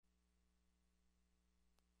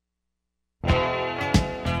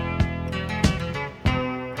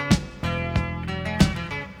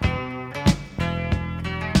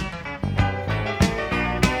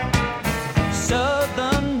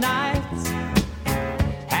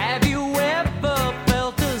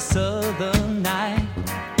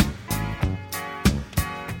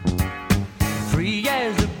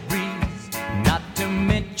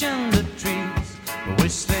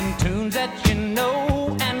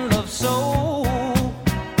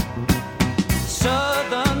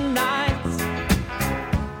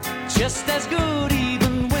as good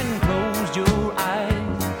even when closed your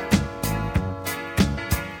eyes.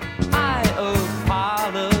 I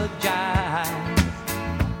apologize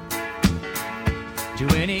to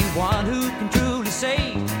anyone who can truly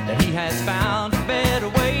say that he has found a better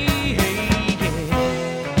way.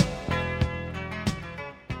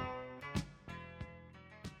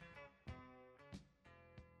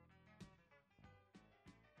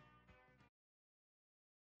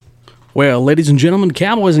 Well, ladies and gentlemen,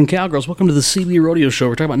 cowboys and cowgirls, welcome to the CB Rodeo Show.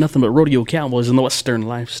 We're talking about nothing but rodeo cowboys and the Western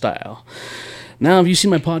lifestyle. Now, if you've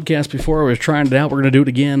seen my podcast before, I was trying it out. We're going to do it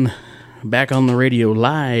again, back on the radio,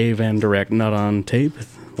 live and direct, not on tape.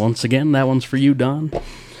 Once again, that one's for you, Don.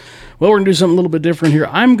 Well, we're going to do something a little bit different here.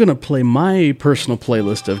 I'm going to play my personal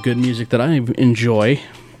playlist of good music that I enjoy,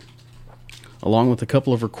 along with a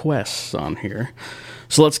couple of requests on here.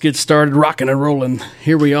 So let's get started rocking and rolling.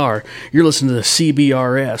 Here we are. You're listening to the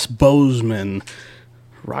CBRS, Bozeman,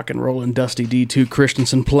 rock and rolling, Dusty D2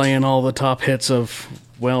 Christensen playing all the top hits of,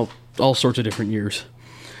 well, all sorts of different years.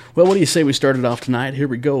 Well, what do you say we started off tonight? Here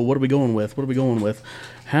we go. What are we going with?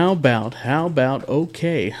 How about,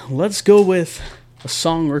 okay, let's go with a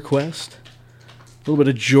song request. A little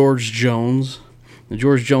bit of George Jones. The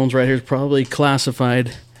George Jones right here is probably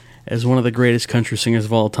classified as one of the greatest country singers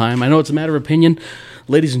of all time. I know it's a matter of opinion.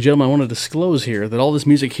 Ladies and gentlemen, I want to disclose here that all this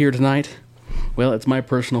music here tonight, well, it's my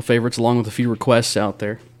personal favorites along with a few requests out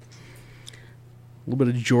there. A little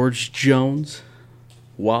bit of George Jones,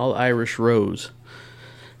 Wild Irish Rose.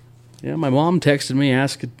 Yeah, my mom texted me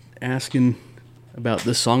asking about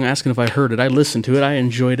this song, asking if I heard it. I listened to it. I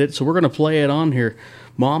enjoyed it. So we're going to play it on here.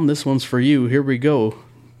 Mom, this one's for you. Here we go.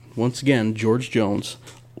 Once again, George Jones,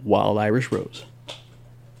 Wild Irish Rose.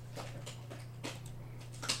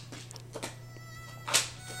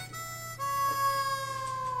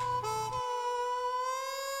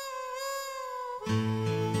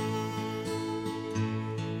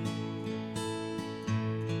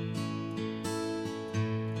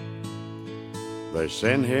 They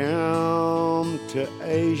sent him to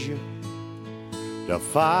Asia to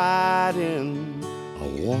fight in a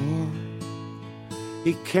war.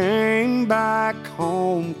 He came back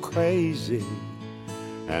home crazy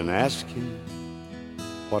and asked him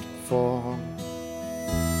what for.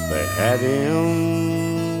 They had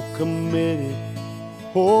him committed,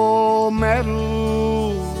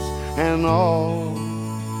 medals and all,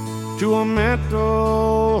 to a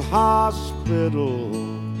mental hospital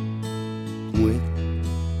with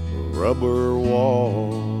a rubber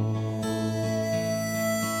wall.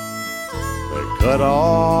 They cut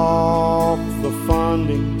off the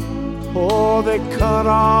funding, they cut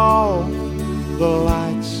off the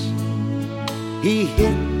lights. He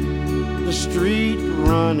hit the street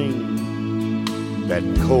running that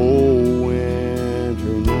cold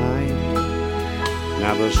winter night.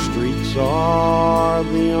 Now the streets are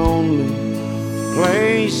the only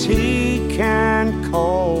place he can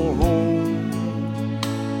call home.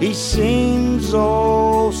 He seems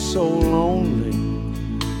oh so lonely,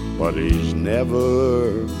 but he's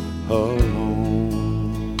never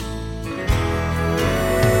alone.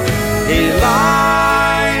 He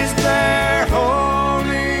lies there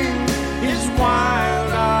holding his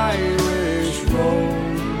wild Irish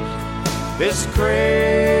rose, this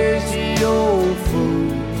crazy old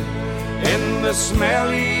fool in the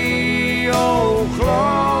smelly old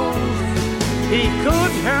clothes. He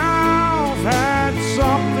could have had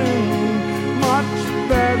something much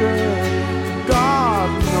better, God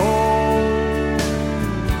knows,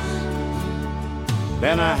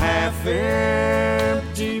 than a half-empty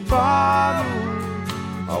bottle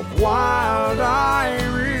of wild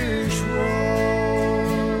Irish rose.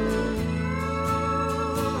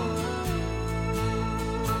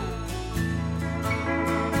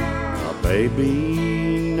 A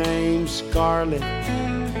baby named Scarlet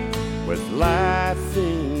with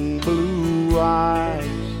laughing blue eyes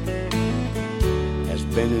has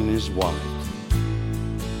been in his wallet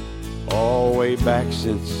all the way back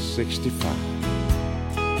since 65.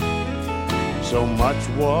 So much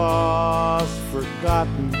was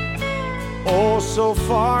forgotten, oh so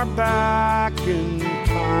far back in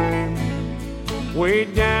time, way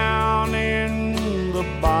down in the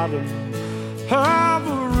bottom of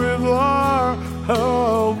a river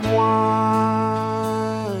of wine.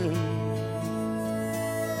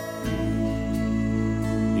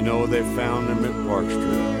 You know, they found him at Park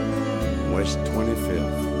Street, West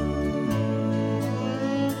 25th.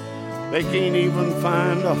 They can't even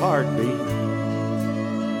find a heartbeat.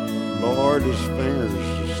 Lord, his fingers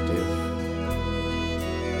are stiff,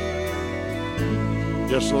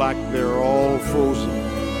 just like they're all frozen.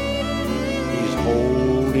 He's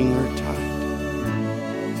holding her tight.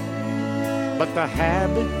 but the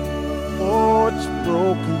habit, oh, it's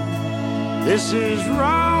broken. This is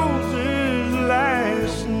Rose's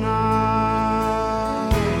last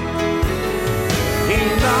night. He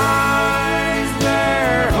lies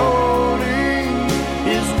there holding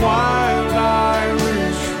his wild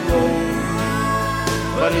Irish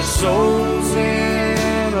rose, but his soul's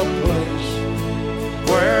in a place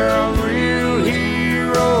where a real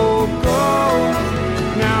hero goes.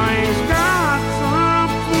 Now he's got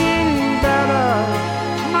something better,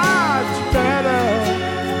 much better,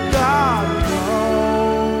 God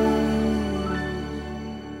knows,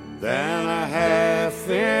 than a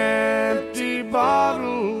half-empty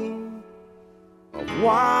bottle of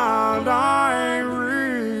wild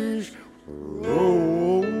Irish rose.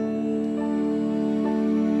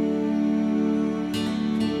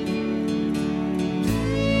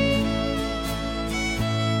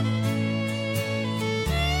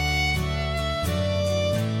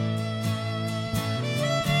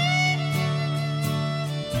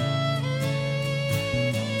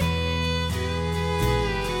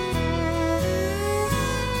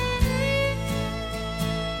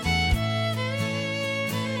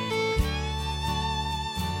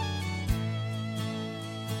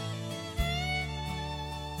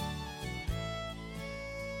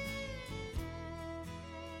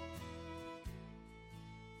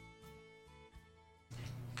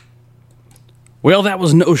 Well, that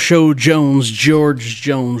was No Show Jones, George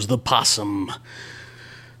Jones, the Possum.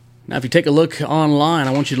 Now, if you take a look online,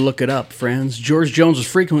 I want you to look it up, friends. George Jones is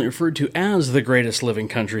frequently referred to as the greatest living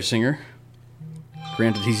country singer.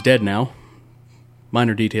 Granted, he's dead now.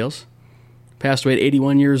 Minor details. Passed away at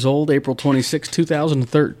 81 years old, April 26,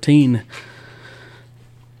 2013.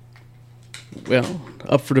 Well,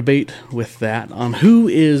 up for debate with that on who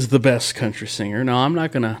is the best country singer. Now,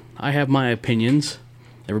 I have my opinions.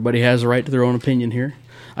 Everybody has a right to their own opinion here.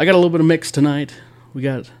 I got a little bit of mix tonight. We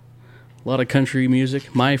got a lot of country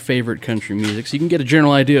music, my favorite country music, so you can get a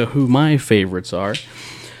general idea of who my favorites are.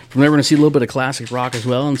 From there, we're going to see a little bit of classic rock as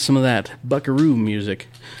well and some of that buckaroo music.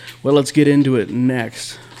 Well, let's get into it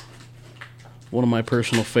next. One of my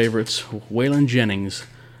personal favorites, Waylon Jennings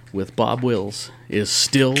with Bob Wills, is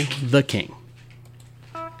Still the King.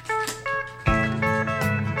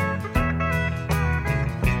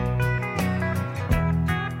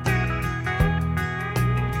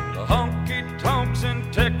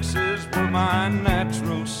 Texas were my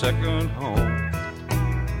natural second home,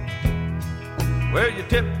 where you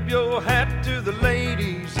tip your hat to the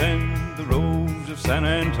ladies and the rose of San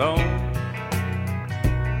Antone.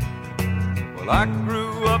 Well, I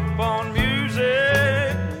grew up on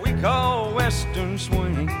music we call Western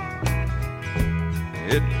swing.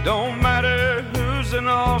 It don't matter who's in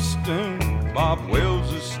Austin, Bob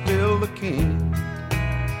Wills is still the king.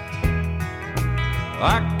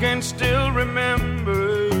 I can still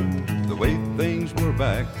remember the way things were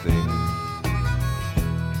back then.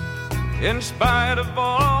 In spite of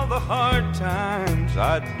all the hard times,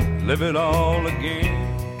 I'd live it all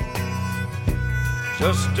again.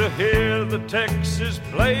 Just to hear the Texas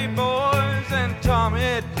Playboys and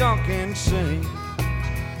Tommy Duncan sing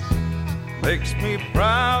makes me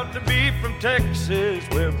proud to be from Texas,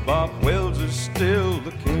 where Bob Wills is still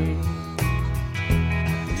the king.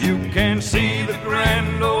 You can see the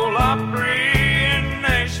Grand Ole Opry in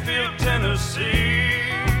Nashville, Tennessee.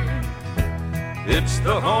 It's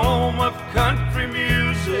the home of country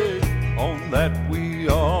music, on that we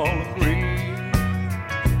all agree.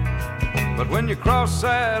 But when you cross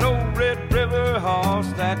that old Red River,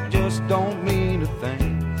 hoss, that just don't mean a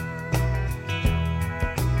thing.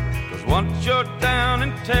 'Cause once you're down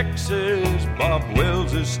in Texas, Bob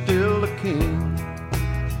Wills is still the king.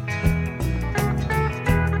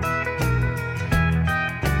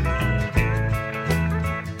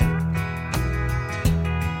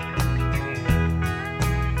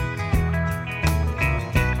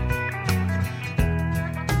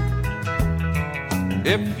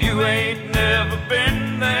 If you ain't never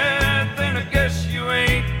been there, then I guess you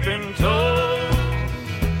ain't been told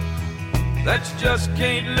that you just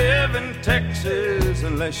can't live in Texas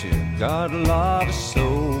unless you got a lot of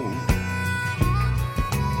soul.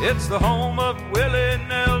 It's the home of Willie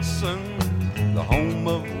Nelson, the home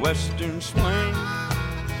of Western swing,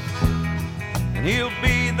 and he'll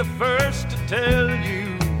be the first to tell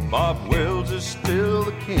you Bob Wills is still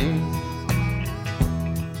the king.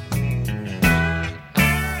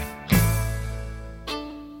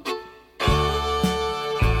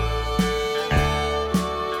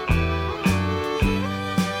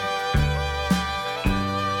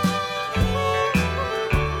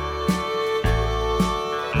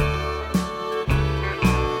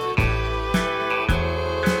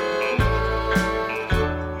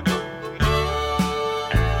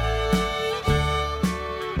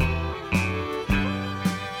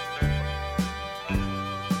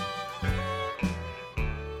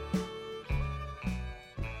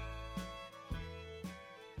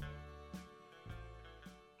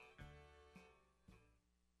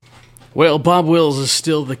 Well, Bob Wills is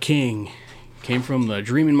still the king. Came from the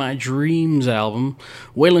Dreaming My Dreams album.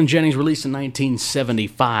 Waylon Jennings released in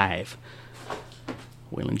 1975.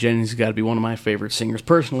 Waylon Jennings has got to be one of my favorite singers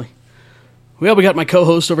personally. Well, we got my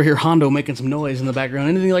co-host over here, Hondo, making some noise in the background.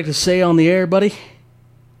 Anything you'd like to say on the air, buddy?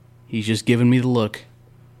 He's just giving me the look.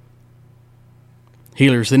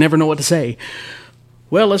 Healers, they never know what to say.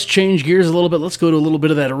 Well, let's change gears a little bit. Let's go to a little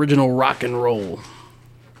bit of that original rock and roll.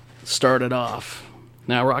 Started off.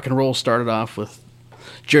 Now, rock and roll started off with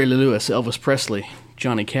Jerry Lee Lewis, Elvis Presley,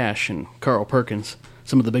 Johnny Cash, and Carl Perkins.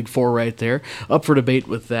 Some of the big four right there. Up for debate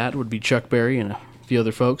with that would be Chuck Berry and a few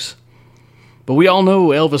other folks. But we all know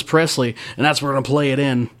Elvis Presley, and that's where we're going to play it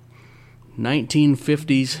in.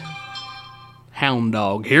 1950s Hound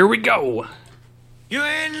Dog. Here we go. You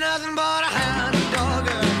ain't nothing but a hound dog,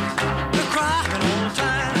 you're crying all the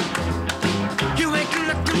time. You ain't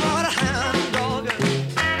nothing but a hound dog,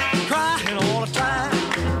 crying all the time.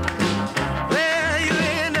 Well, you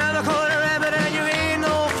ain't never caught a rabbit and you ain't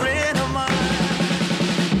no friend of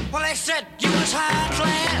mine. Well, they said you was high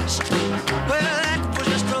class. Well, that was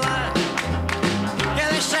just a lie. Yeah,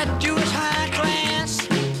 they said you was high class.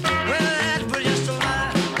 Well, that was just a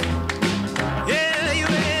lie. Yeah, you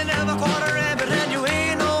ain't never caught a rabbit and you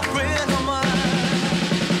ain't no friend of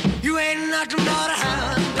mine. You ain't nothing but a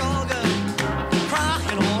hound dog,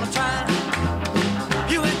 crying all the time.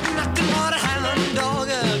 You ain't nothing but a hound dog,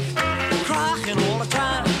 crying all the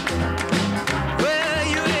time. Well,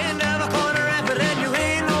 you ain't never caught a rabbit and you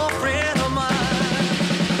ain't no friend of mine.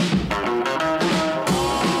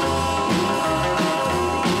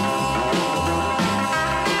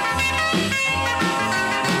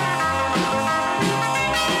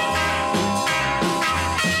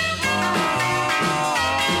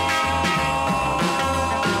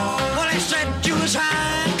 Well, they said you was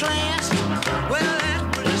high class. Well, that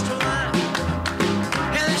was just a lie.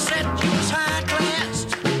 Yeah, they said you was high class.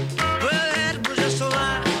 Well, that was just a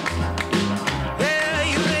lie. Yeah,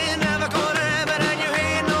 you ain't never caught a rabbit and you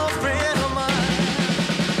ain't no friend of mine.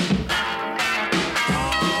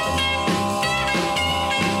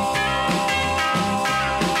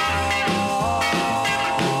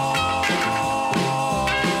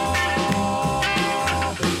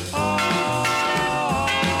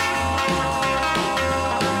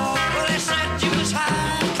 Well, they said you was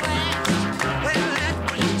high class. Well, that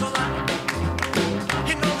was just a lie.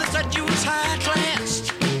 You know they said you was high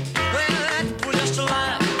class. Well, that was just a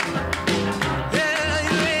lie. Yeah,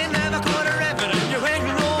 you ain't never caught a rabbit and you ain't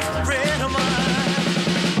no friend of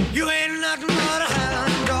mine. You ain't nothing but a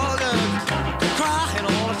hound dog, crying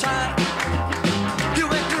all the time. You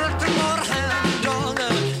ain't nothing but a hound dog,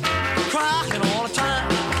 crying all the time.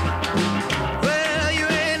 Well, you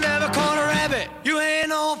ain't never caught a rabbit. You ain't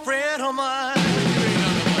no friend of mine.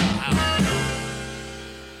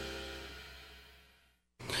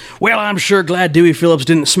 Well, I'm sure glad Dewey Phillips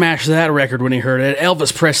didn't smash that record when he heard it.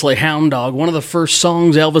 Elvis Presley, Hound Dog, one of the first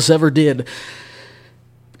songs Elvis ever did.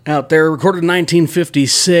 Out there, recorded in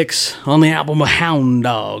 1956 on the album Hound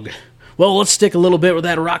Dog. Well, let's stick a little bit with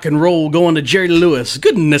that rock and roll going to Jerry Lee Lewis.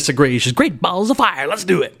 Goodness gracious, great balls of fire. Let's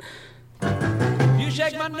do it. You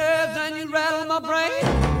shake my nerves and you rattle my brain.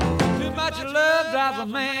 Too much of love drives a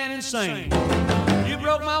man insane. You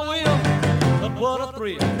broke my will, but what a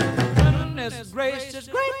thrill. Goodness gracious,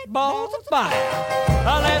 great balls of fire.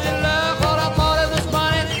 I let you love what I thought it was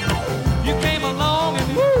funny. You came along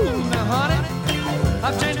and woo, now honey,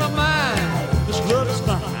 I've changed my mind. This love is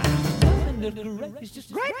fine. Goodness gracious,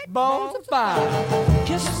 great balls of fire.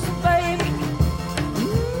 Kisses, baby.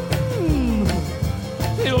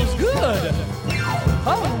 Feels good.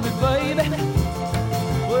 Hold me, baby.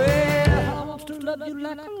 Well, I want to love you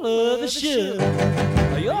like I love a should.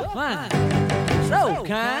 You're fine, so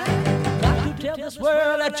kind. Got to tell this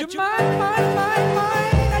world that you're mine.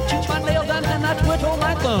 I chew my nails down and I twiddle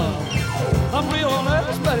my thumb. I'm real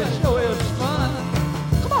nervous, but it sure is fun.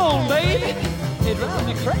 Come on, baby. It drives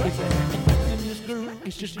me crazy. And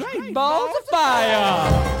it's just great balls of fire.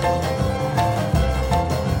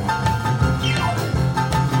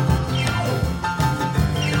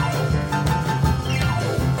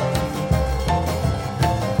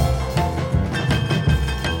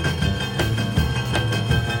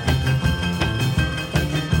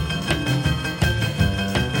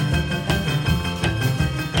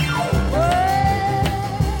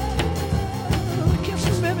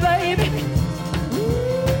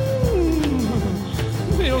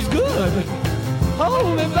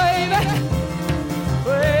 Hold me, baby.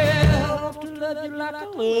 Well, I want to love you like I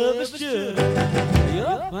love a should.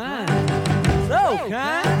 You're fine, so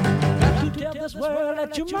kind. Got to tell this world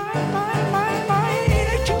that you're mine.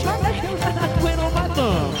 I chew my nails and I twiddle my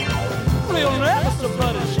thumb. I'm real nervous,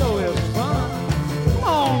 but it sure is fun. Come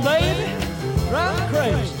on, baby, drive me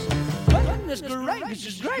crazy. Goodness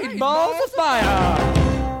gracious, great balls of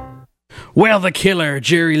fire. Well, the killer,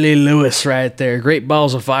 Jerry Lee Lewis, right there. Great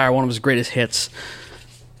Balls of Fire, one of his greatest hits.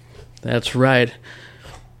 That's right.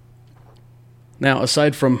 Now,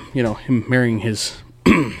 aside from, him marrying his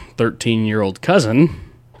 13-year-old cousin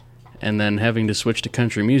and then having to switch to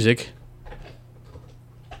country music,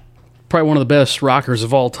 probably one of the best rockers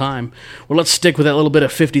of all time. Well, let's stick with that little bit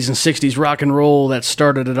of 50s and 60s rock and roll that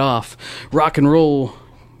started it off. Rock and roll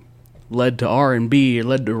led to R&B, it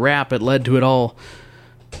led to rap, it led to it all.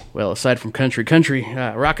 Well, aside from country,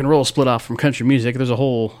 rock and roll split off from country music. There's a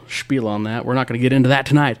whole spiel on that. We're not going to get into that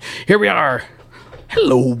tonight. Here we are.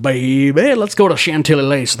 Hello, baby. Let's go to Chantilly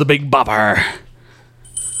Lace, the Big Bopper.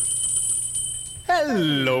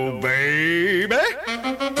 Hello, baby.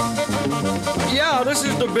 Yeah, this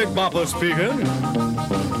is the Big Bopper speaking.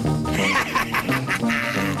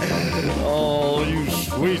 Oh, you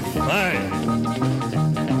sweet thing.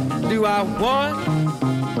 Do I what?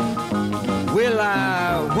 Will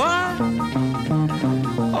I what?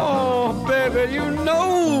 Oh, baby, you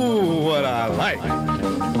know what I like.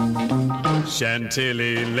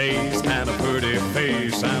 Chantilly lace and a pretty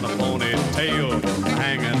face and a ponytail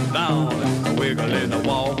hanging down, a wiggle in the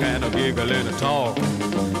walk and a giggle in the talk.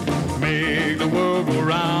 Make the world go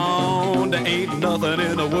round. There ain't nothing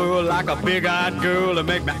in the world like a big-eyed girl to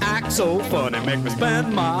make me act so funny, make me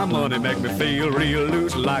spend my money, make me feel real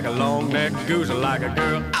loose like a long-necked goose, like a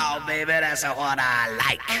girl. Oh, baby, that's what I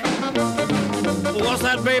like. What's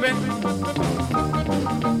that, baby?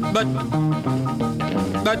 But,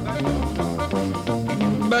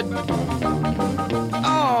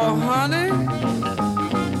 oh, honey.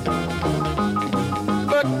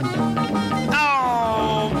 But,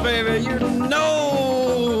 oh, baby, you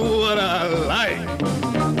know what I like.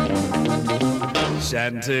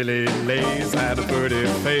 Chantilly lace had a pretty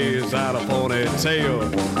face, had a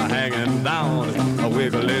ponytail hanging down, a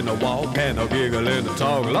wiggle in the walk and a giggle in the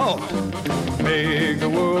talk. Lord, make the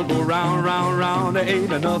world go round, round, round. There ain't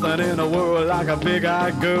nothing in the world like a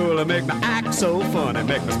big-eyed girl to make me act so funny,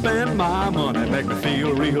 make me spend my money, make me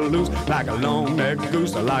feel real loose like a long-necked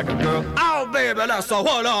goose, like a girl. Oh, baby, that's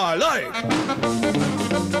what I like.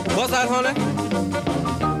 What's that, honey?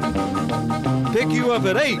 Pick you up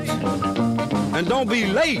at 8, and don't be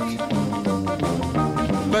late.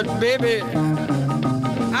 But, baby,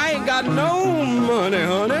 I ain't got no money,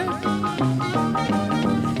 honey.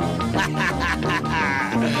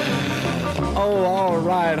 Oh, all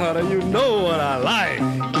right, honey, you know what I like.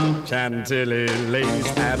 Chantilly lace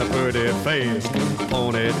and a pretty face,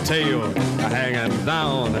 ponytail hanging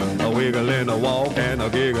down, a wiggle in the walk and a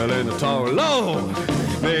giggle in the talk. Lord,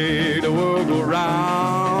 make the world go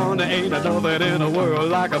round. There ain't nothing in the world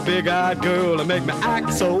like a big-eyed girl to make me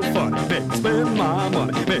act so funny, make me spend my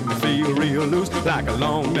money, make me feel real loose like a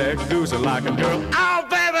long-necked goose, like a girl. Oh,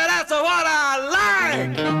 baby, that's what I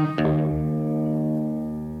like.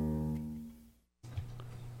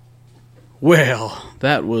 Well,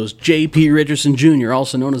 that was J.P. Richardson Jr.,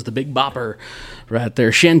 also known as the Big Bopper, right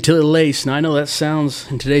there. Chantilly Lace. Now, I know that sounds,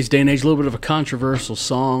 in today's day and age, a little bit of a controversial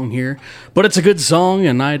song here, but it's a good song,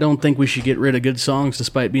 and I don't think we should get rid of good songs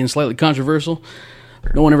despite being slightly controversial.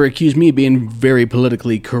 No one ever accused me of being very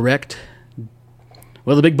politically correct.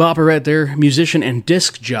 Well, the Big Bopper right there, musician and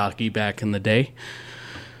disc jockey back in the day.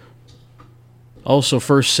 Also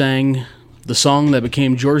first sang the song that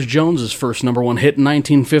became George Jones's first number one hit in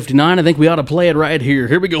 1959. I think we ought to play it right here.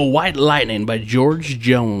 Here we go, White Lightning by George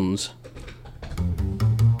Jones.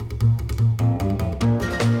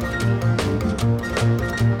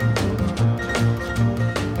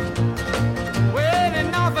 Well, in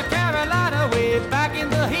North Carolina, way back in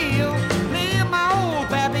the hill, lived my old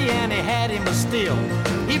pappy and he had him a still.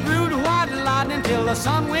 He brewed white lightning till the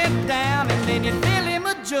sun went down, and then you'd fill him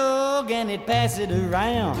a jug and he'd pass it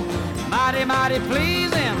around. Mighty, mighty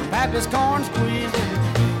pleasing, pappy's corn squeezing.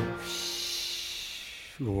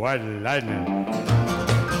 White lightning.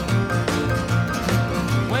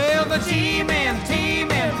 Well, the G-men,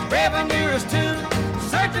 T-men, revenuers too,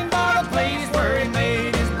 searching for a place where he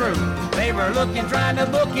made his brew. They were looking, trying to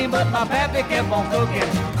book him, but my pappy kept on cooking.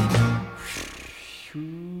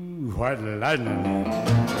 White lightning.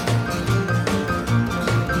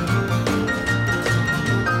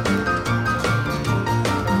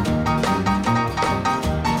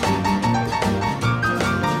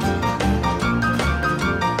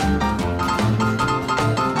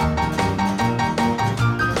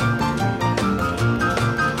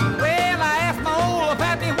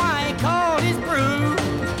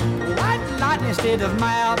 Instead of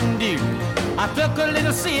Mountain Dew, I took a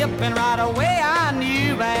little sip and right away I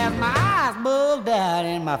knew as my eyes bugged out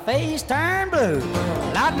and my face turned blue.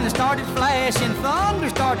 Lightning started flashing, thunder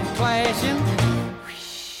started clashing.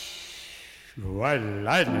 White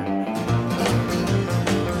lightning.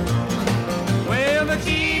 Well, the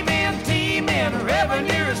G-men, T-men,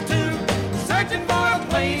 revenuers too, searching for a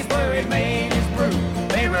place where he made his brew.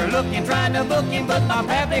 They were looking, trying to book him, but my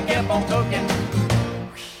pappy kept on cooking.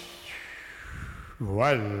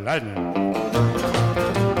 White lightning.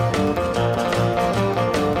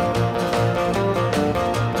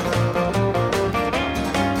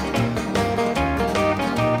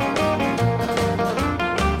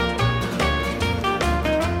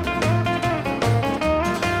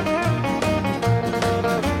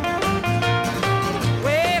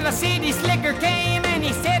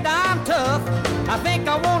 I think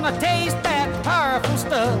I wanna taste that powerful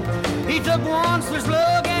stuff. He took one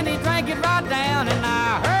slug and he drank it right down, and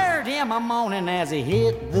I heard him a moaning as he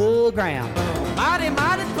hit the ground. Mighty,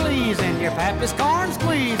 mighty pleasing, your pappy's corn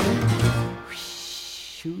squeezing.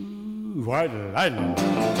 White lightning.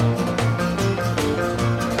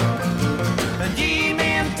 The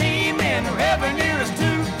G-men, T-men, revenuers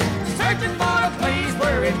too, searching for a place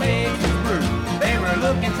where he made his brew. They were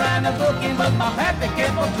looking, trying to book him, but my pappy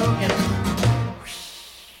kept on cooking.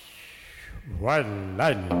 White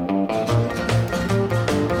lightning.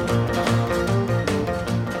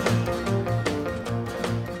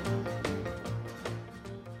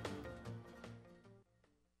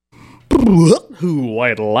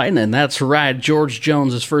 White Lightning. That's right. George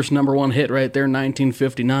Jones' first number one hit right there,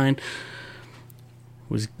 1959.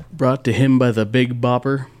 Was brought to him by the Big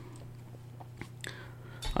Bopper.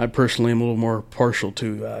 I personally am a little more partial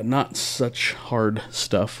to not such hard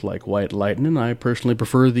stuff like White Lightning. I personally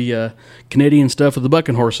prefer the Canadian stuff with the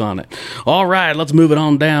bucking horse on it. All right, let's move it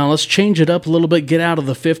on down. Let's change it up a little bit, get out of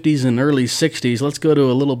the 50s and early 60s. Let's go to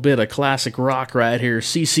a little bit of classic rock right here.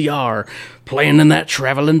 CCR, playing in that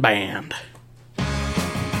traveling band.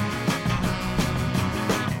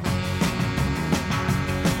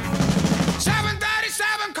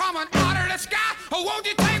 737 coming out of the sky. Oh, won't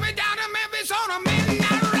you take me down to Memphis on a midnight?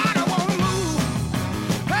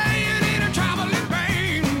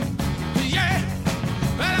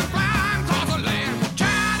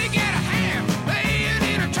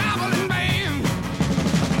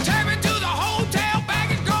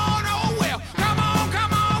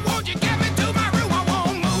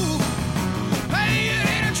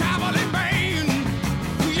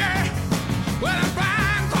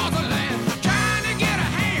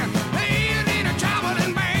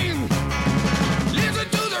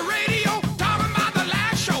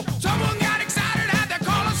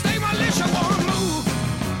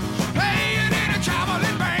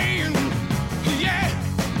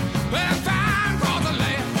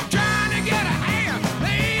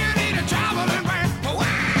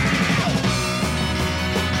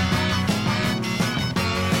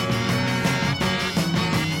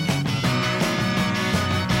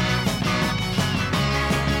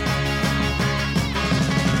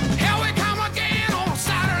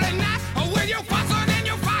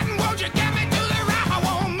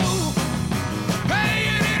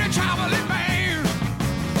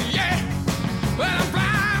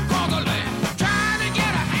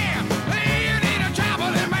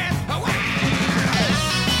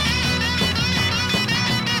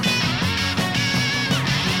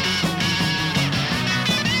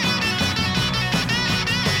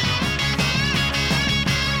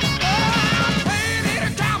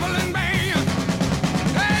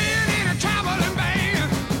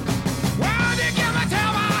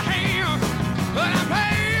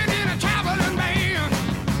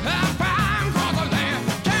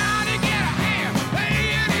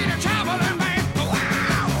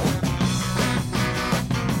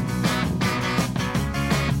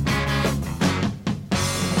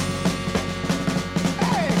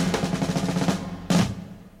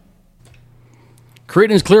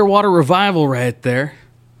 Creedence Clearwater Revival right there.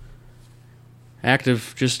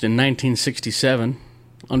 Active just in 1967.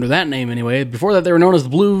 Under that name anyway. Before that they were known as the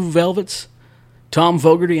Blue Velvets. Tom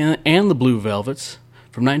Fogerty and the Blue Velvets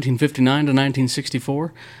from 1959 to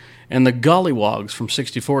 1964. And the Gollywogs from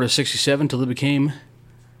 64 to 67 till they became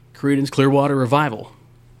Creedence Clearwater Revival.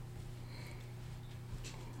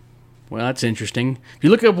 Well, that's interesting. If you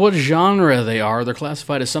look up what genre they are, they're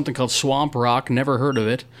classified as something called swamp rock, never heard of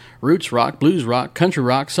it, roots rock, blues rock, country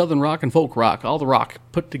rock, southern rock, and folk rock. All the rock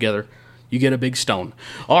put together, you get a big stone.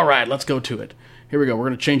 All right, let's go to it. Here we go. We're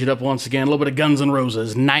going to change it up once again. A little bit of Guns N'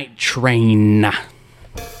 Roses, Night Train.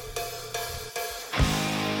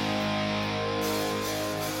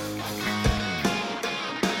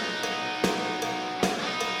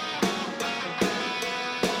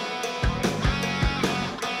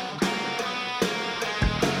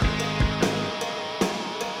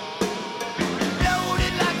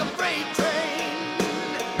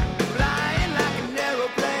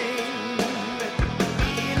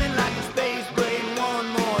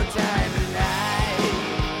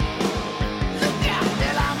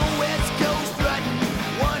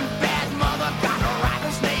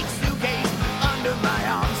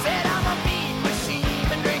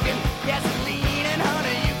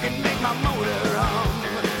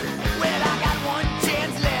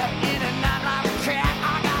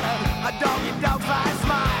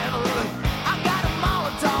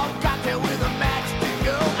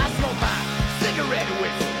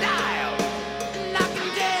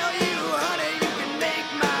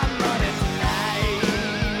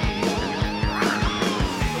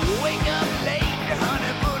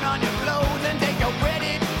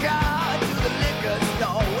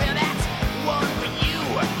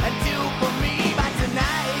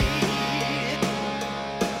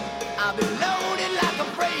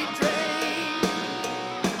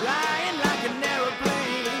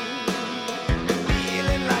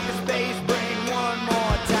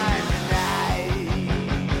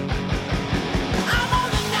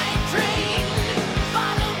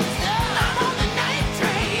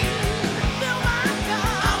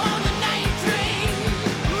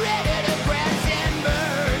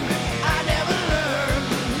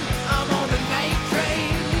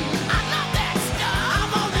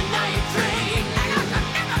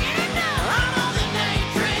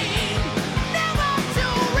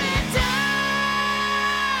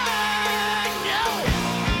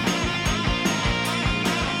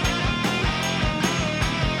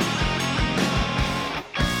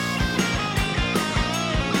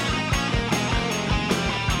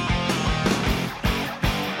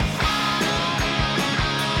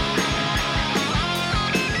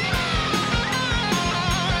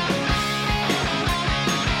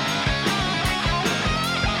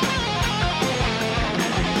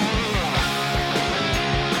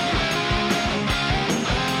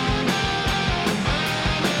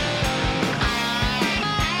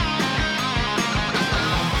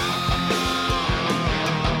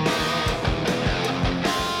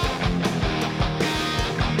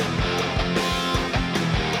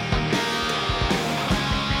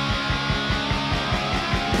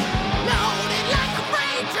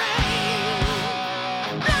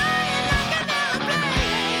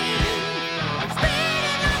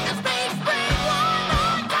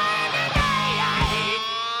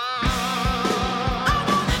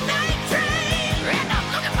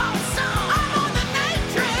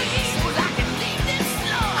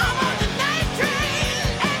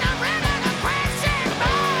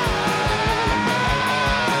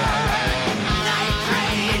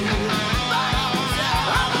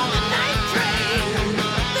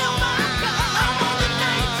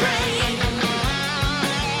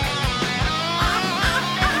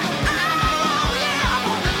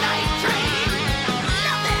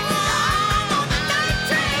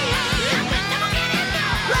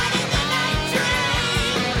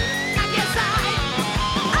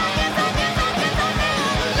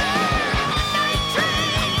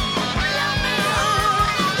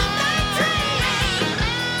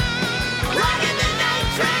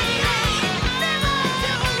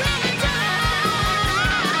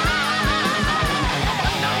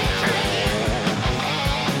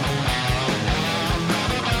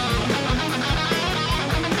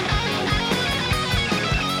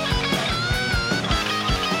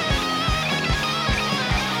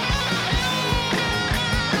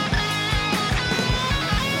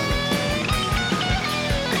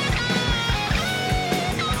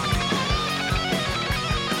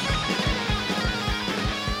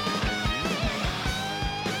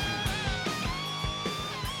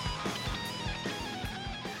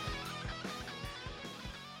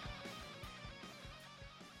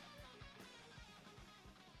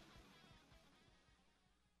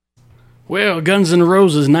 Well, Guns N'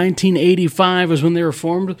 Roses, 1985 is when they were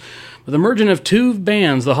formed, with the merging of two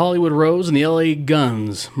bands, the Hollywood Rose and the LA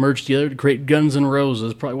Guns, merged together to create Guns N'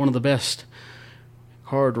 Roses, probably one of the best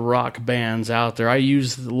hard rock bands out there. I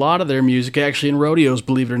use a lot of their music actually in rodeos,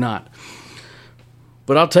 believe it or not.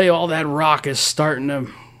 But I'll tell you, all that rock is starting to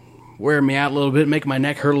wear me out a little bit, make my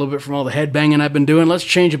neck hurt a little bit from all the headbanging I've been doing. Let's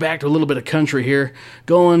change it back to a little bit of country here.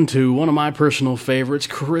 Going to one of my personal favorites,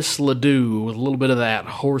 Chris Ledoux, with a little bit of that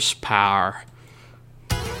horsepower.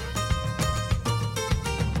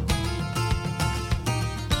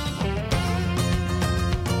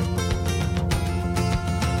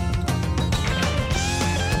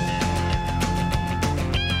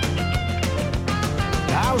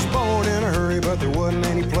 I was born in a hurry, but there wasn't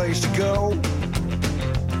any place to go.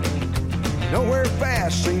 Nowhere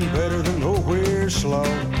fast seemed better than nowhere slow.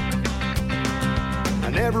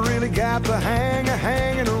 I never really got the hang of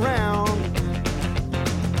hanging around.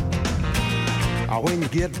 When you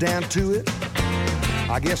get down to it,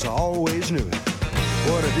 I guess I always knew it.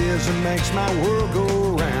 What it is that makes my world go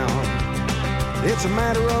round. It's a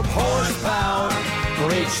matter of horsepower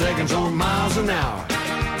for 8 seconds or miles an hour.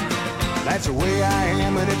 That's the way I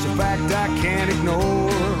am, and it's a fact I can't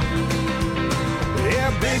ignore.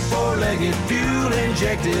 Yeah, big four-legged,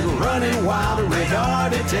 fuel-injected, running wild, radar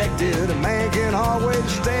detected. A man can always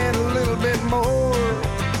stand a little bit more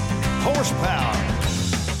horsepower.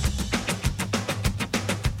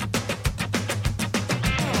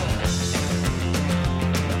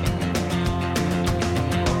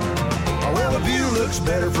 Well, the view looks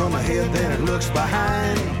better from ahead than it looks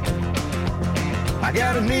behind. I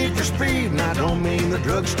got a need for speed, and I don't mean the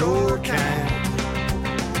drugstore kind.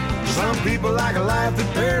 Some people like a life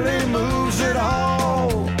that barely moves at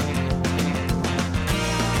all.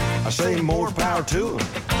 I say more power to them,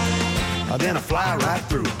 then I fly right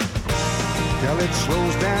through till it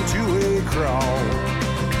slows down to a crawl.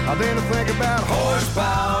 Then I think about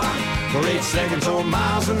horsepower for 8 seconds or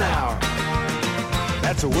miles an hour.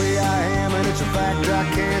 That's the way I am, and it's a fact I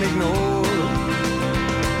can't ignore.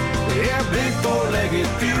 Yeah, big four-legged,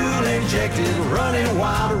 fuel-injected, running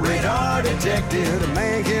wild, radar detected. A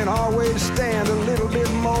man can always stand a little bit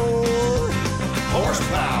more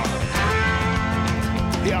horsepower.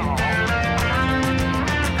 Yeah.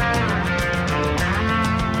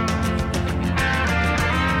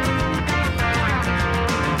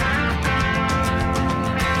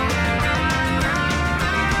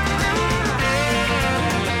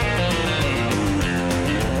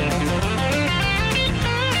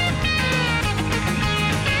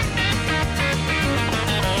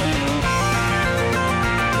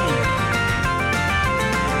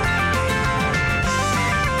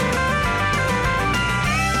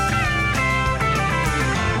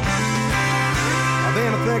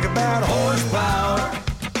 Think about horsepower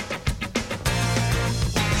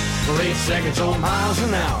for 8 seconds or miles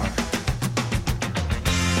an hour.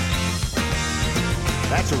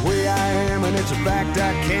 That's the way I am, and it's a fact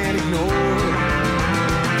I can't ignore.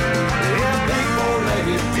 Yeah, big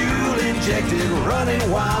four-legged, fuel-injected,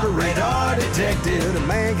 running wild, radar detected. A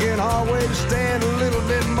man can always stand a little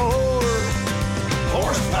bit more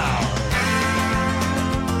horsepower.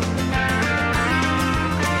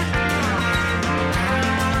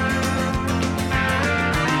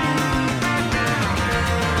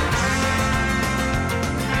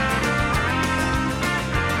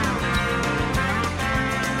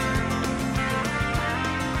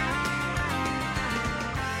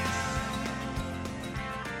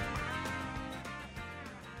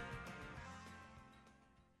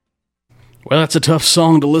 Well, that's a tough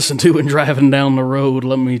song to listen to when driving down the road.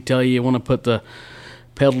 Let me tell you, you want to put the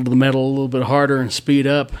pedal to the metal a little bit harder and speed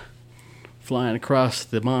up. Flying across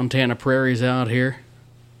the Montana prairies out here.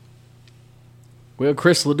 Well,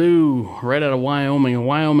 Chris Ledoux, right out of Wyoming, a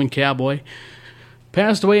Wyoming cowboy.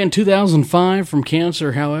 Passed away in 2005 from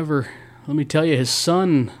cancer. However, let me tell you, his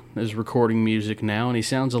son is recording music now, and he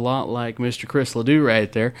sounds a lot like Mr. Chris Ledoux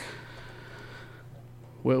right there.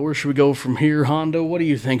 Well, where should we go from here, Hondo? What do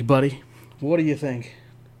you think, buddy? What do you think?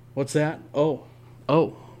 What's that? Oh.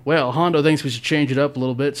 Well, Hondo thinks we should change it up a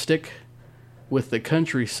little bit, stick with the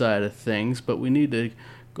country side of things, but we need to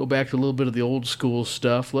go back to a little bit of the old school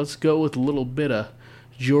stuff. Let's go with a little bit of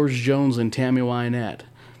George Jones and Tammy Wynette.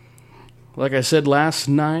 Like I said last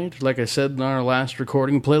night, like I said in our last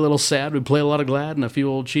recording, we play a little sad, we play a lot of glad, and a few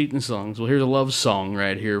old cheating songs. Well, here's a love song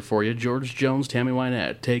right here for you. George Jones, Tammy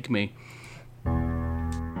Wynette, Take Me.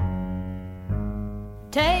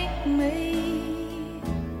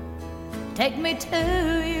 Take me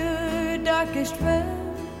to your darkest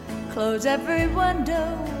room. Close every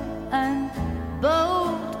window and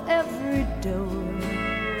bolt every door.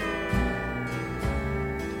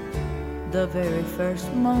 the very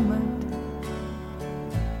first moment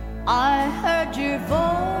I heard your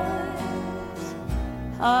voice,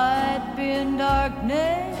 I'd be in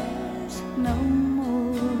darkness no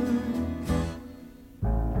more.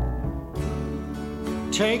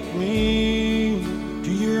 Take me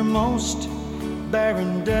to your most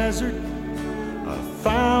barren desert,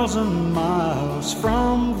 1,000 miles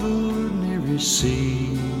from the nearest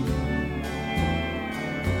sea.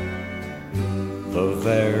 The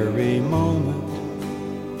very moment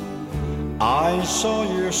I saw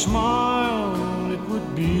your smile, it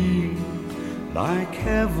would be like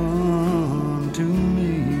heaven to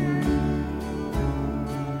me.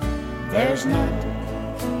 There's not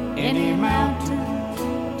any mountain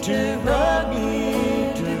too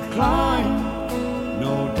rugged to climb,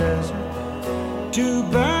 no desert too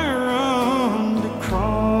barren to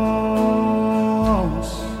cross.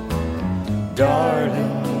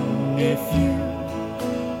 Darling, if you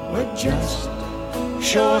would just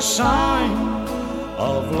show a sign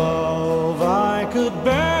of love, I could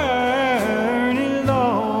bear any loss.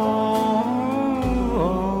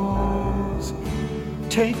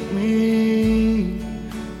 Take me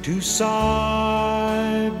to Siberia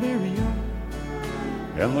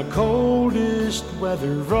and the coldest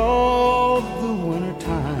weather of the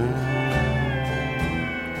wintertime,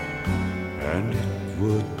 and it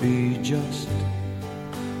would be just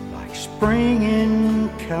like spring in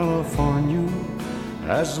California,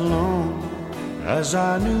 as long as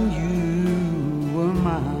I knew you were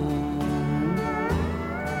mine.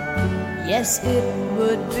 Yes, it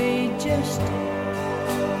would be just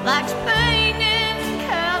like spring in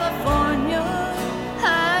California,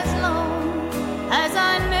 as long as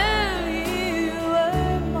I knew you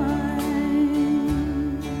were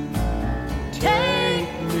mine.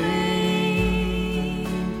 Take me,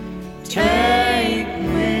 take me.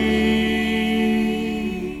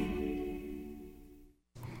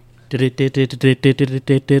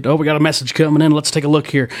 Oh, we got a message coming in. Let's take a look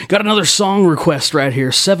here. Got another song request right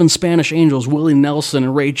here. 7 Spanish Angels, Willie Nelson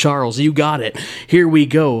and Ray Charles. You got it. Here we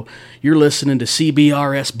go. You're listening to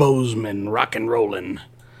CBRS Bozeman, rock and rollin'.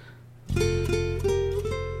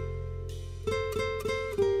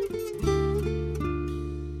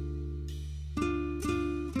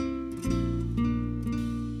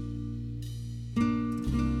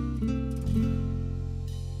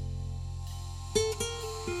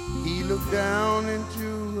 He looked down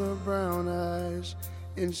into her brown eyes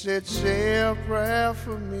and said, say a prayer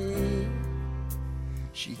for me.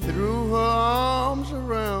 She threw her arms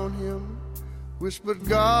around him, whispered,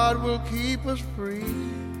 God will keep us free.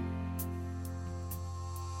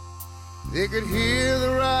 They could hear the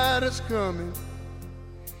riders coming.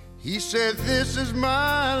 He said, this is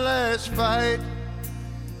my last fight.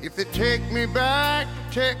 If they take me back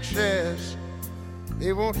to Texas,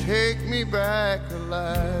 they won't take me back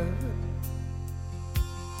alive.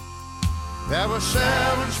 There were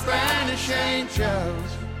 7 Spanish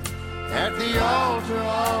angels at the altar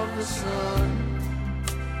of the sun.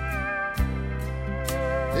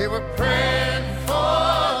 They were praying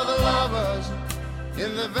for the lovers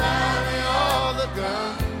in the valley of the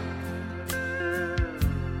gun.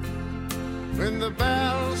 When the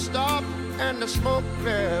battle stopped and the smoke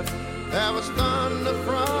cleared, there was thunder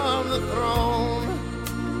from the throne.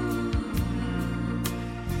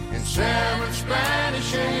 And 7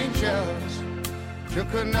 Spanish angels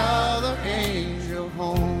took another angel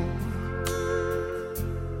home.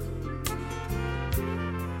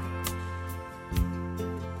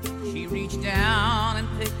 She reached down and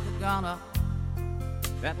picked the gun up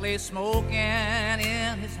that lay smoking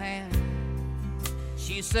in his hand.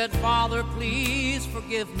 She said, Father, please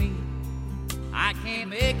forgive me. I can't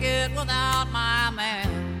make it without my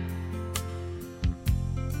man.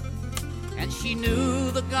 And she knew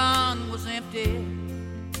the gun was empty,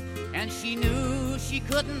 and she knew she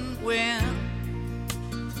couldn't win.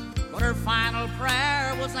 But her final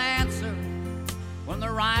prayer was answered when the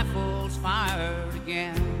rifles fired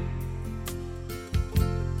again.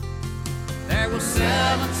 There were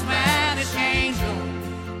 7 Spanish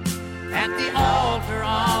angels at the altar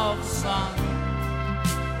of the sun.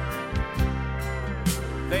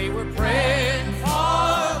 They were praying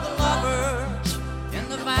for the lovers in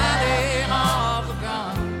the valley of the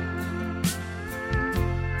gun.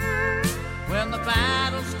 When the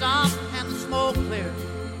battle stopped and the smoke cleared,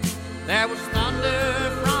 there was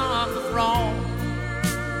thunder from the throne.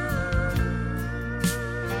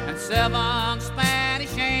 And 7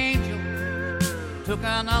 Spanish angels took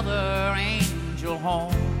another angel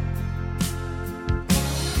home.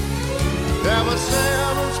 There were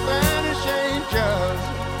 7 Spanish angels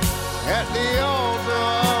at the altar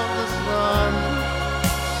of the sun.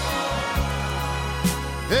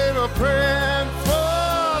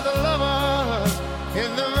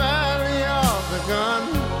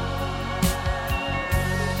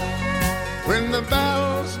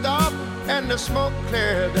 the smoke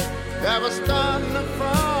cleared, there was thunder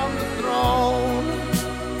from the throne.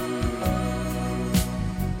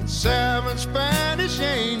 And 7 Spanish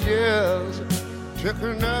angels took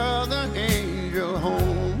another angel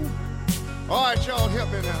home. All right, y'all,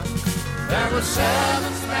 help me now. There were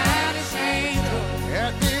 7 Spanish angels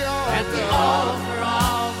at the altar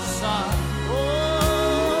of the sun.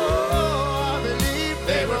 Oh, I believe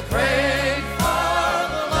they were praying for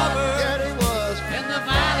the lover. Yeah, they was. In the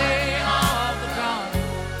valley of the dawn.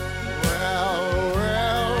 Well.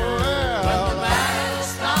 When the battle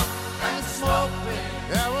stopped and the smoke cleared,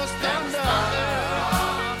 there was thunder.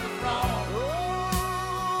 On the throne. Oh,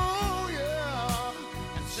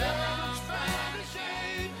 yeah. And 7 Spanish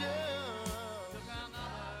angels took another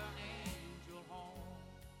angel home.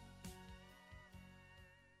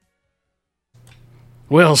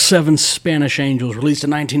 Well, 7 Spanish Angels, released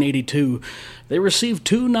in 1982. They received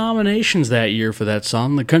 2 nominations that year for that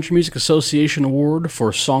song, the Country Music Association Award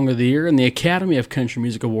for Song of the Year and the Academy of Country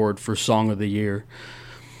Music Award for Song of the Year.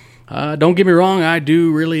 Don't get me wrong, I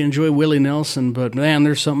do really enjoy Willie Nelson, but man,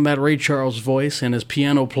 there's something about Ray Charles' voice and his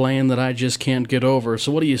piano playing that I just can't get over.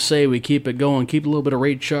 So what do you say we keep it going, keep a little bit of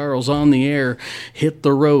Ray Charles on the air, hit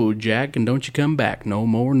the road, Jack, and don't you come back. No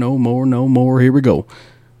more, no more, no more. Here we go.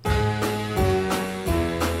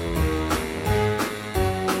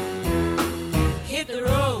 Hit the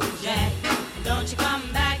road, Jack. Don't you come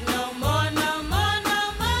back no more, no more,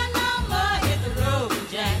 no more, no more. Hit the road,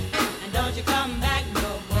 Jack. And don't you come back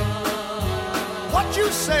no more. What you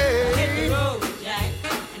say? Hit the road, Jack.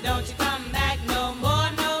 And don't you come back no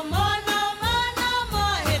more, no more, no more, no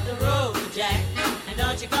more. Hit the road, Jack. And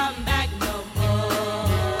don't you come back no more.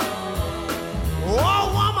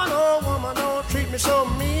 Oh woman, don't treat me so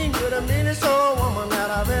mean. You're the meanest old woman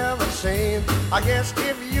that I've ever seen. I guess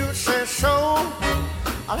if you say so,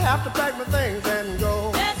 I'll have to pack my things and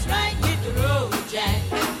go. That's right, hit the road, Jack.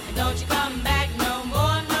 And don't you come back no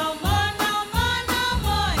more, no more, no more, no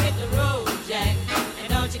more. Hit the road, Jack. And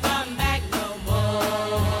don't you come back no more.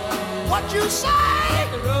 What you say? Hit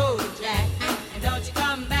the road, Jack. And don't you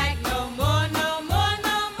come back no more, no more,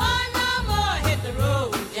 no more, no more. Hit the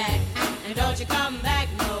road, Jack. And don't you come back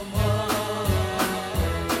no more.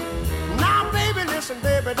 Now, baby, listen,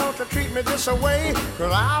 baby, don't you treat me this away,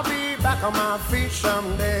 'cause I'll be back on my feet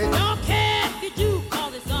someday. Don't care if you do,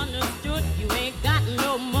 'cause it's understood. You ain't got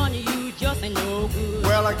no money, you just ain't no good.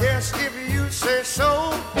 Well, I guess if you say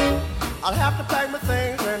so, I'll have to pack my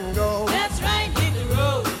things and go. That's right, hit the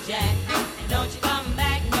road, Jack. And don't you come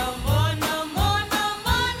back no more, no more, no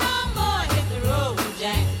more, no more. Hit the road,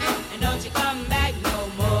 Jack. And don't you come back no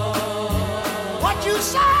more. What you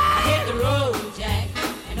say? Hit the road, Jack.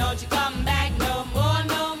 And don't you come back no more,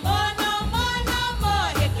 no more, no more, no more.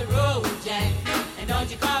 Hit the road, Jack. And don't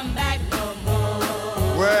you come back no more.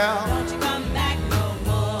 Well, Don't you come back no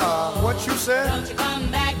more. what you said? Don't you come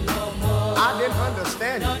back no more. I didn't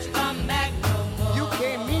understand you. Don't you come back no more. You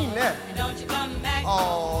can't mean that. And don't you come back no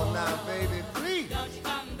Oh, now, baby, please. Don't you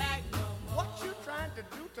come back no more. What you trying to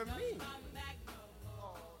do to me? Come back no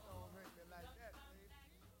more. Oh, don't hurt me like that,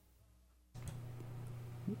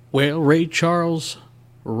 baby. Well, Ray Charles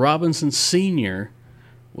Robinson Sr.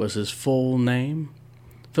 was his full name.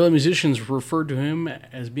 Fellow musicians referred to him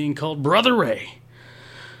as being called Brother Ray.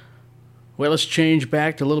 Well, let's change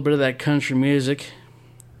back to a little bit of that country music.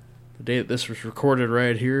 The day that this was recorded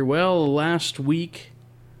right here. Well, last week,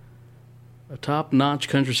 a top-notch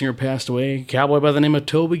country singer passed away, a cowboy by the name of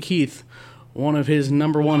Toby Keith. One of his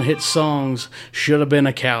 #1 hit songs, Should Have Been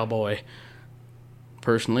a Cowboy.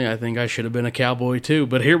 Personally, I think I should have been a cowboy too,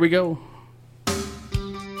 but here we go.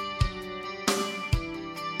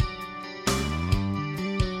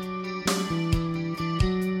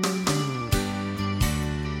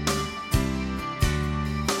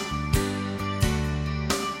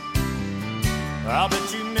 I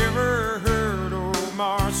bet you never heard old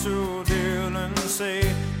Marshall Dillon say,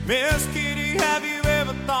 Miss Kitty, have you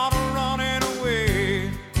ever thought of running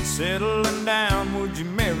away? Settling down, would you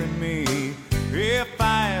marry me? If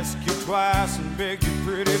I ask you twice and beg you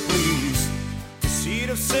pretty please. She'd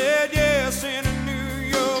have said yes in a New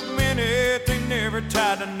York minute. They never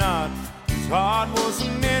tied a knot, his heart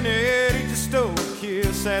wasn't in it. He just stole a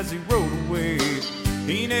kiss as he rode away.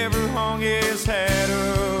 He never hung his hat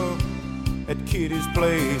up at Kitty's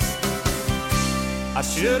place. I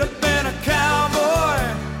should have been a cowboy,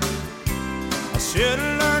 I should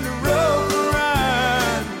have learned to rope and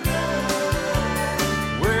ride,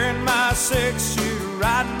 wearing my 6-shooter,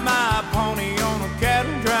 riding my pony on a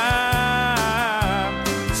cattle drive,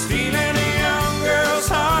 stealing a young girl's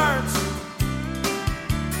hearts,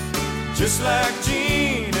 just like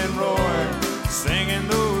Gene and Roy, singing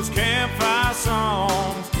those campfire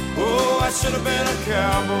should have been a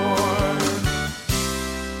cowboy.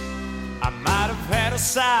 I might have had a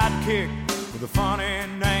sidekick with a funny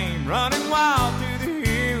name, running wild through the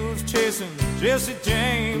hills, chasing Jesse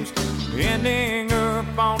James, ending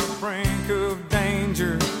up on the brink of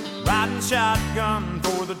danger, riding shotgun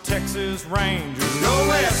for the Texas Rangers. Go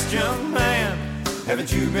west, young man,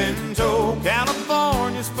 haven't you been told?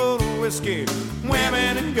 California's full of whiskey,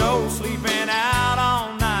 women and gold, sleeping out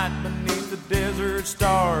all night beneath the desert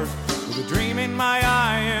stars, with a dream in my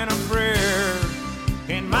eye and a prayer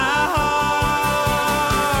in my heart.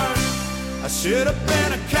 I should have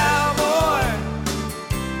been a cowboy.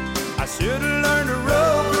 I should have learned to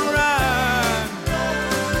rope and ride,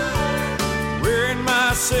 wearing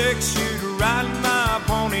my six-shooter, riding my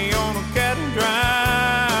pony on a cattle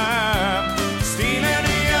drive, stealing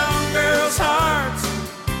a young girl's hearts,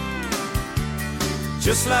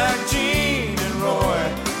 just like Gene and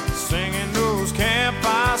Roy, singing those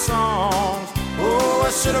campfire songs. Oh, I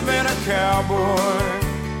should have been a cowboy.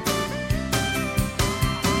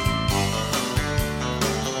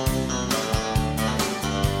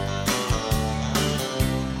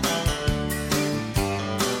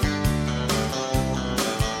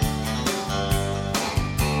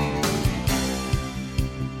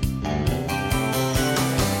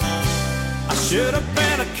 Should have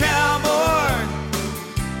been a cowboy.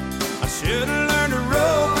 I should have learned to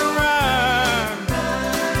rope and ride.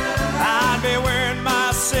 I'd be wearing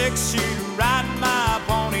my six-shooter, riding my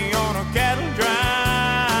pony on a cattle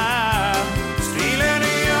drive, stealing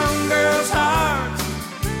a young girl's heart,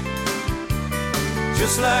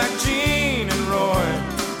 just like Gene and Roy,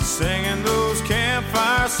 singing those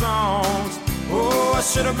campfire songs. Oh, I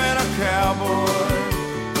should have been a cowboy.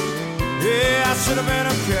 Yeah, I should have been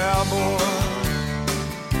a cowboy.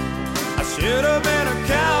 I should have been a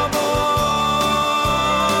cowboy.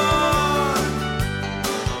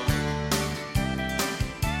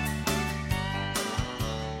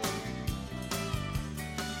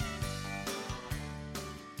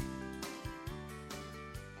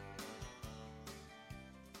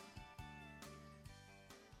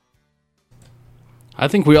 I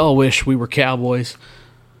think we all wish we were cowboys.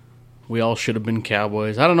 We all should have been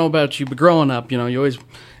cowboys. I don't know about you, but growing up, you know, you always,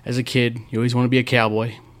 as a kid, you always want to be a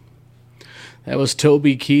cowboy. That was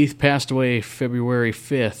Toby Keith, passed away February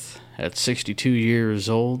 5th at 62 years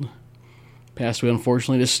old. Passed away,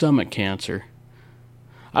 unfortunately, to stomach cancer.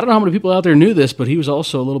 I don't know how many people out there knew this, but he was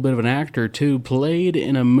also a little bit of an actor, too. Played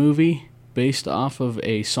in a movie based off of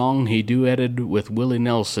a song he duetted with Willie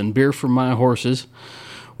Nelson, Beer for My Horses.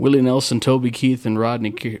 Willie Nelson, Toby Keith, and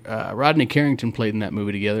Rodney Carrington played in that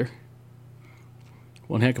movie together.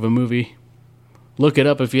 One heck of a movie. Look it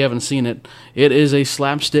up if you haven't seen it. It is a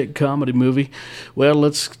slapstick comedy movie. Well,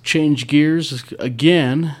 let's change gears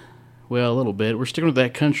again. Well, a little bit. We're sticking with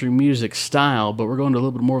that country music style, but we're going to a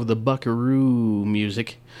little bit more of the buckaroo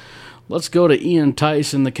music. Let's go to Ian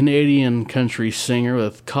Tyson, the Canadian country singer,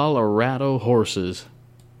 with Colorado Horses.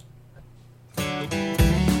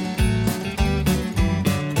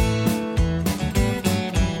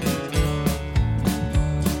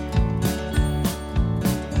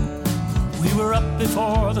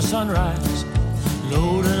 Before the sunrise,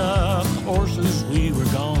 loaded up horses, we were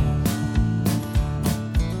gone.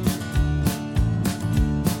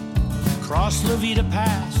 Crossed La Vida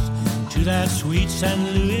Pass to that sweet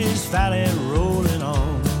San Luis Valley, rolling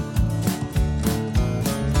on.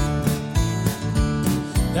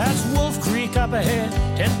 That's Wolf Creek up ahead,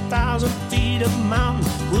 10,000 feet of mountain,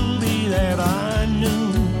 we'll be there by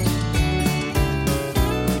noon.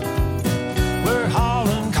 We're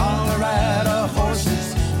hauling Colorado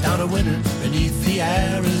horses down a winter beneath the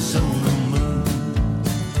Arizona moon.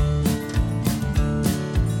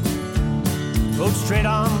 Rode straight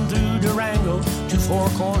on through Durango to Four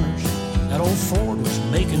Corners. That old Ford was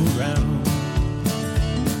making ground.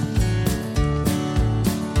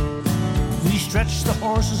 We stretched the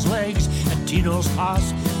horses' legs at Tito's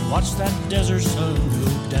Pass and watched that desert sun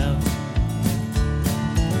go down.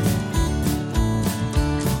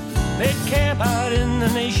 Made camp out in the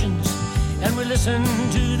Nations, and we listened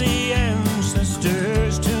to the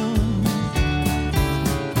ancestors' tune.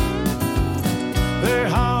 We're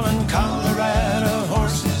hauling Colorado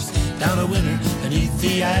horses down a winter beneath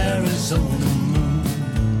the Arizona moon.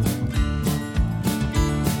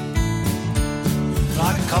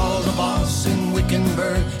 I called the boss in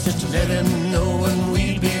Wickenburg just to let him know when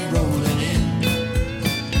we'd be rolling in.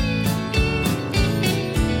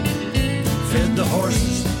 Fed the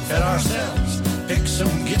horses, fed ourselves, picked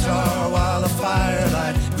some guitar while the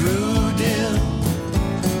firelight grew dim.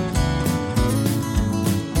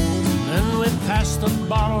 Then we passed the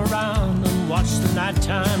bottle around and watched watch the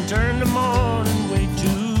nighttime turn to morning way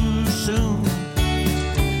too soon.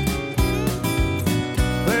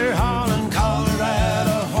 We're hauling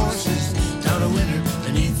Colorado horses down a winter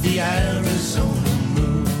beneath the Arizona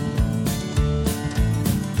moon.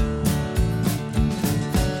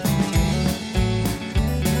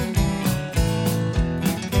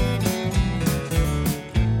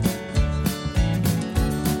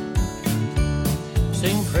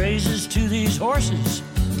 Sing praises to these horses,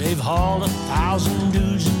 they've hauled 1,000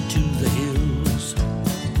 dues into the hills.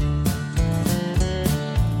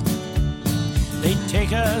 They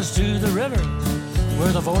take us to the river,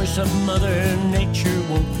 where the voice of Mother Nature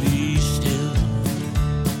won't be still.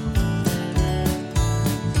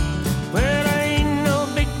 Well, I ain't no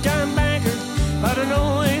big-time banker, but I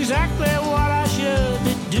know exactly what I should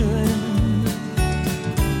be doing.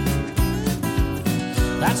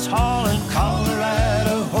 That's hauling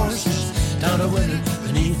Colorado horses down a winter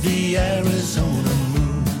beneath the Arizona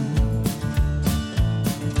moon.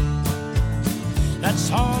 That's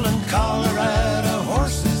hauling Colorado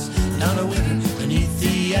horses down a winter beneath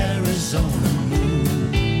the Arizona moon.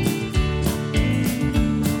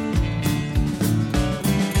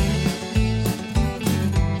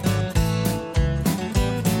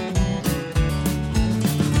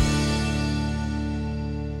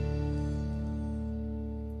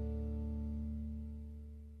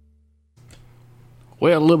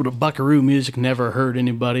 Well, a little bit of buckaroo music never hurt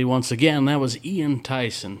anybody. Once again, that was Ian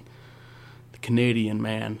Tyson, the Canadian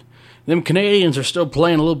man. Them Canadians are still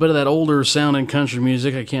playing a little bit of that older sounding country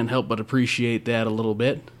music. I can't help but appreciate that a little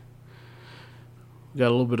bit. Got a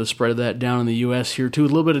little bit of spread of that down in the U.S. here, too. A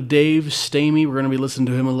little bit of Dave Stamey. We're going to be listening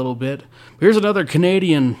to him a little bit. Here's another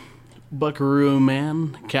Canadian buckaroo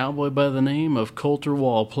man, cowboy by the name of Colter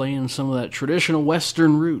Wall, playing some of that traditional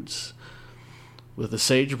Western roots with the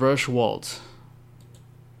Sagebrush Waltz.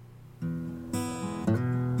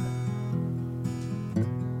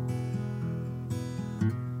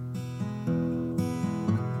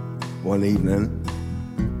 One evening,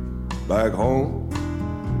 back home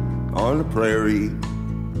on the prairie,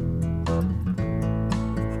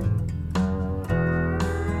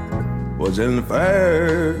 was in the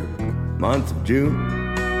fair month of June.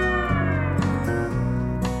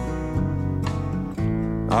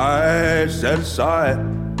 I set aside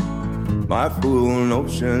my fool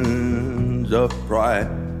notions of pride,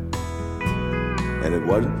 and it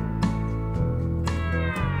wasn't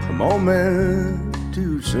a moment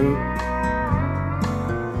too soon.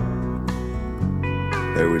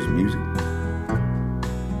 There was music,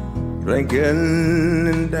 drinking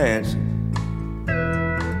and dancing.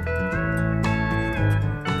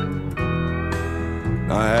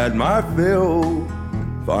 I had my fill,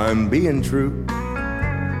 if I'm being true.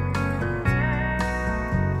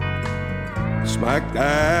 Smack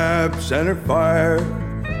dab center fire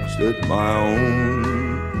stood my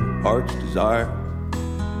own heart's desire.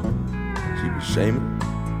 She was shaming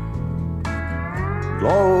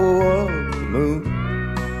glow of the moon.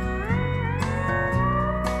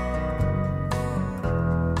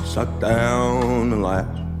 Sucked down the last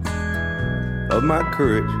of my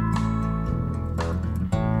courage.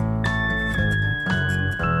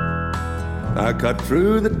 I cut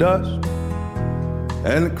through the dust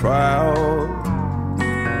and the crowd.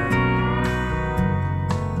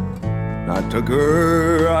 I took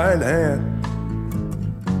her right hand.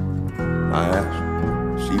 I asked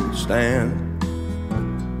if she would stand.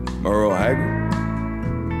 Merle Haggard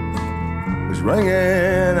was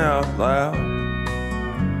ringing out loud.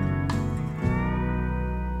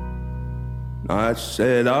 I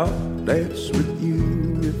said, I'll dance with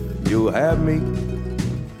you if you'll have me.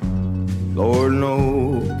 Lord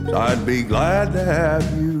knows I'd be glad to have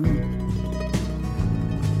you.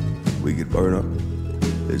 We could burn up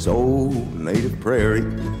this old native prairie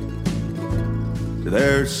to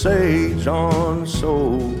there's sage on the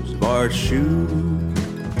soles of our shoes.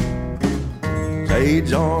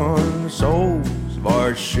 Sage on the soles of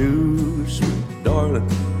our shoes, sweet darling.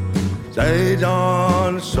 Sage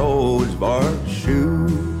on the soles of our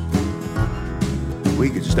shoes. We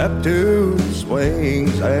could step to the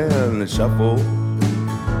swings and the shuffle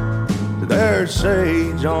to there's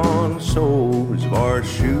sage on the soles of our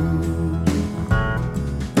shoes.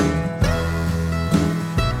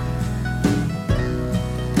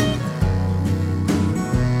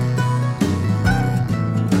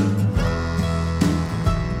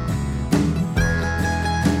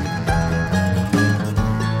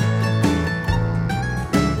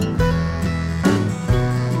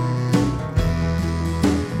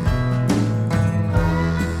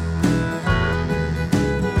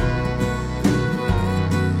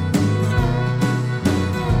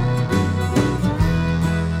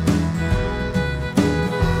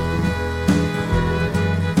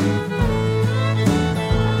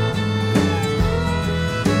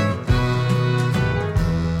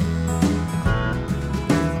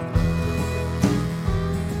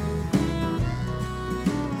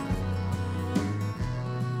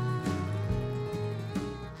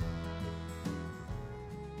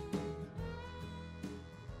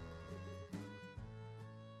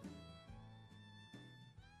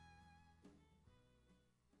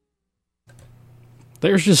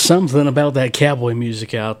 There's just something about that cowboy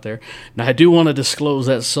music out there. Now, I do want to disclose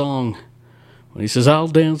that song when he says, "I'll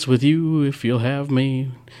dance with you if you'll have me."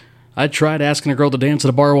 I tried asking a girl to dance at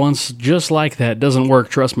a bar once just like that. Doesn't work,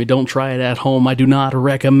 trust me. Don't try it at home. I do not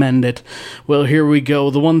recommend it. Well, here we go.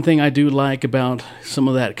 The one thing I do like about some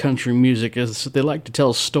of that country music is that they like to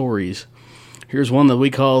tell stories. Here's one that we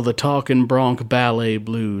call the Talkin' Bronc Ballet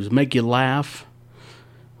Blues. Make you laugh?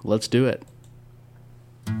 Let's do it.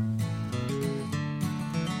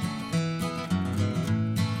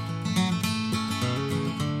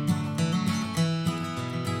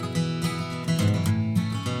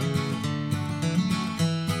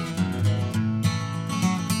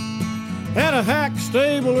 At a hack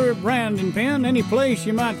stable or a branding pen, any place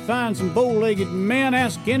you might find some bow-legged men,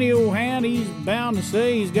 ask any old hand, he's bound to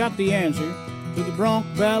say he's got the answer to the bronc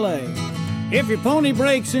ballet. If your pony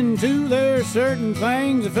breaks in two, there's certain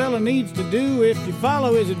things a fella needs to do. If you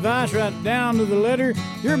follow his advice right down to the letter,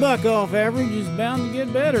 your buck-off average is bound to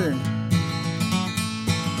get better.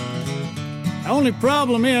 The only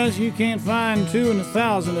problem is you can't find 2 in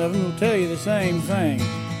 1,000 of them who'll tell you the same thing.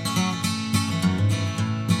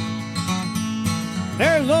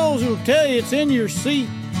 There's those who'll tell you it's in your seat,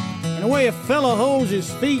 and the way a fella holds his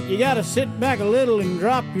feet, you gotta sit back a little and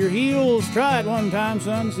drop your heels. Try it one time,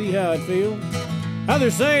 son, see how it feels.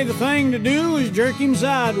 Others say the thing to do is jerk him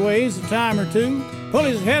sideways a time or two, pull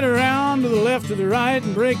his head around to the left or the right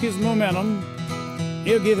and break his momentum.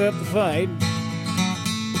 He'll give up the fight.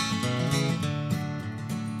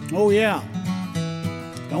 Oh yeah,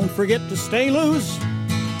 don't forget to stay loose.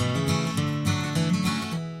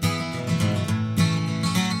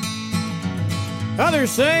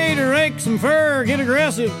 Others say to rake some fur, get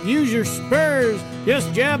aggressive, use your spurs.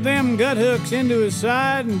 Just jab them gut hooks into his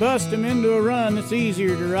side and bust him into a run that's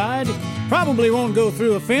easier to ride. Probably won't go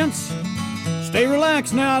through a fence. Stay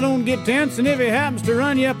relaxed now, don't get tense. And if he happens to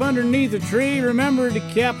run you up underneath a tree, remember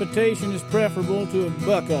decapitation is preferable to a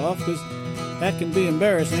buck-off, because that can be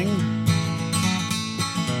embarrassing.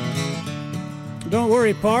 Don't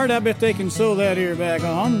worry, pard, I bet they can sew that ear back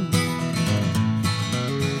on.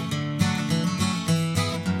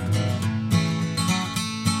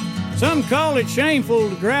 Some call it shameful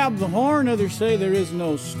to grab the horn, others say there is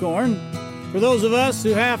no scorn for those of us who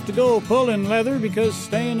have to go pulling leather, because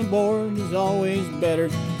staying aboard is always better.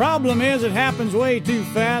 Problem is it happens way too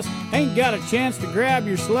fast, ain't got a chance to grab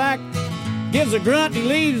your slack. Gives a grunt, he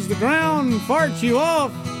leaves the ground, farts you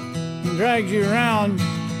off, and drags you around.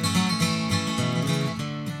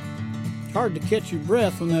 It's hard to catch your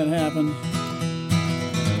breath when that happens.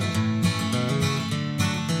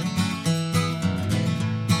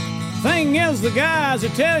 Thing is, the guys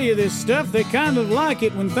that tell you this stuff, they kind of like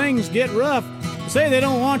it when things get rough. They say they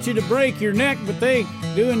don't want you to break your neck, but they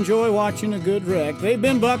do enjoy watching a good wreck. They've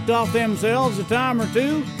been bucked off themselves a time or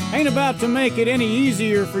two, ain't about to make it any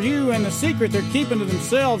easier for you, and the secret they're keeping to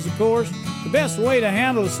themselves, of course, the best way to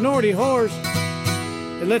handle a snorty horse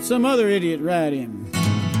is let some other idiot ride him.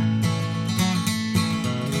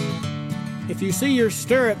 If you see your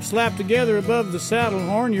stirrup slapped together above the saddle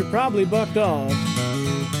horn, you're probably bucked off.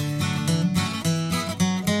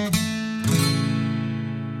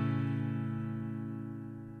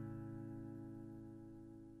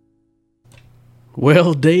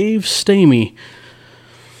 Well, Dave Stamey,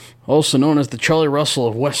 also known as the Charlie Russell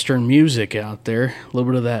of Western music out there, a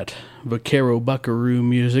little bit of that vaquero buckaroo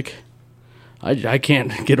music. I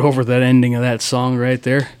can't get over that ending of that song right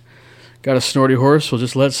there. Got a snorty horse, we'll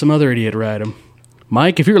just let some other idiot ride him.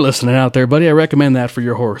 Mike, if you're listening out there, buddy, I recommend that for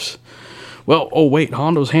your horse. Well, oh wait,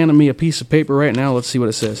 Hondo's handing me a piece of paper right now. Let's see what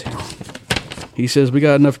it says here. He says we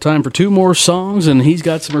got enough time for 2 more songs, and he's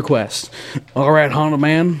got some requests. All right, Hondo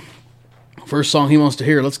man. First song he wants to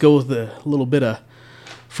hear, let's go with a little bit of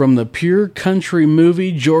from the Pure Country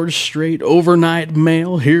movie, George Strait, Overnight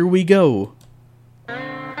Mail. Here we go.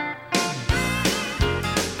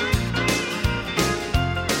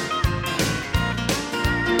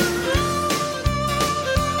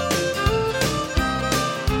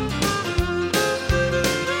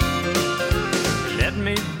 Let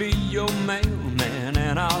me be your mailman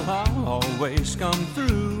and I'll always come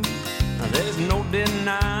through. Now, there's no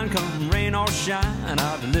denying, come rain or shine,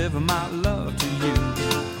 I'll deliver my love to you.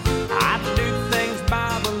 I do things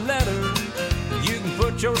by the letter, you can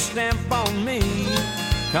put your stamp on me,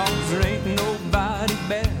 'cause there ain't nobody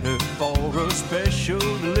better for a special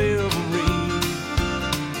delivery.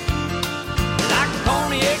 Like the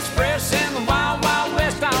Pony Express in the Wild Wild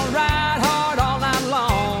West, I'll ride hard all night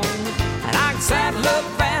long, and I can saddle up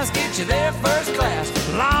fast, get you there first class,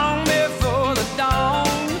 long before the dawn.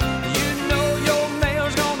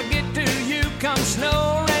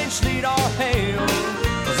 Snow, rain, sleet, or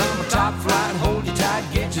flight, hold you tight,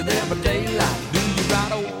 get you there by daylight. Do you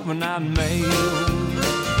ride overnight mail?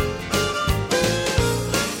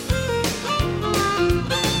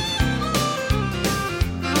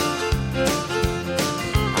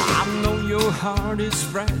 Your heart is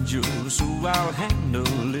fragile, so I'll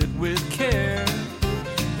handle it with care.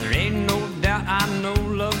 There ain't no doubt I know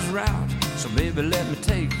love's route, so baby let me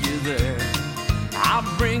take you there. I'll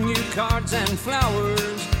bring you cards and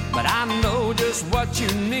flowers, but I know just what you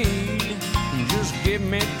need. Just give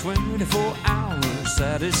me 24 hours,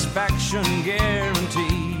 satisfaction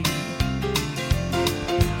guaranteed.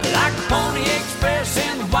 Like a Pony Express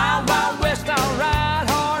in the wild, wild west, I'll ride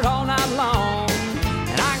hard all night long.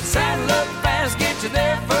 Saddle up fast, get you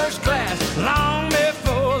there first class, long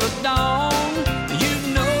before the dawn.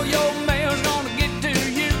 You know your mail's gonna get to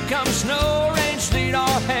you come snow, rain, sleet,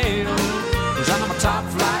 or hail. 'Cause I'm a top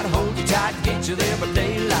flight, hold you tight, get you there by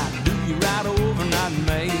daylight. Do you ride overnight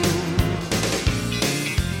mail?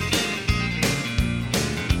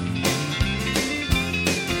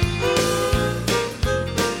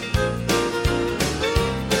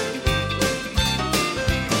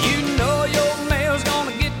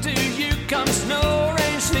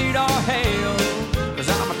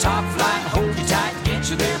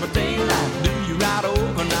 There by daylight, do you ride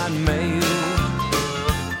overnight mail?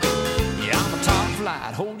 Yeah, I'm a top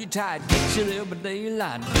flight, hold you tight, get you there by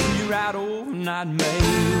daylight, do you ride overnight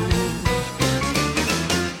mail?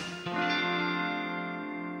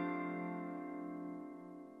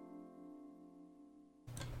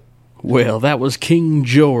 Well, that was King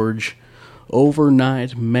George,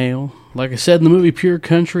 Overnight Mail. Like I said in the movie Pure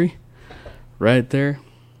Country, right there.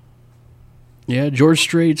 Yeah, George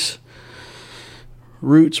Strait's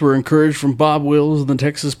roots were encouraged from Bob Wills and the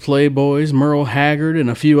Texas Playboys, Merle Haggard, and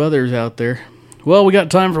a few others out there. Well, we got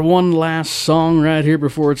time for one last song right here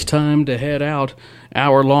before it's time to head out.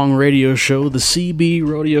 Hour-long radio show, the CB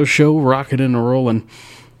Rodeo Show, rocking and rolling.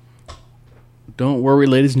 Don't worry,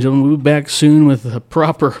 ladies and gentlemen, we'll be back soon with a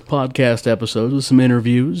proper podcast episode with some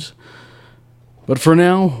interviews. But for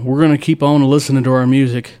now, we're going to keep on listening to our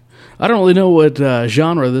music. I don't really know what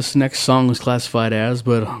genre this next song is classified as,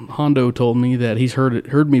 but Hondo told me that he's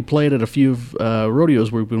heard me play it at a few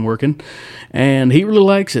rodeos we've been working, and he really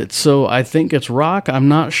likes it. So I think it's rock. I'm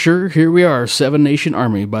not sure. Here we are, Seven Nation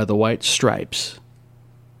Army by the White Stripes.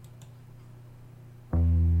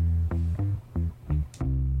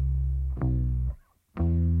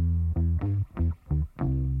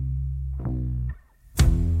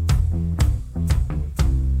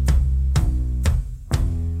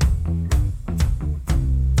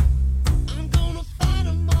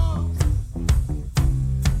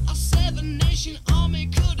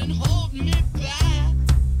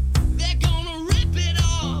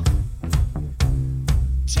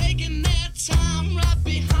 Time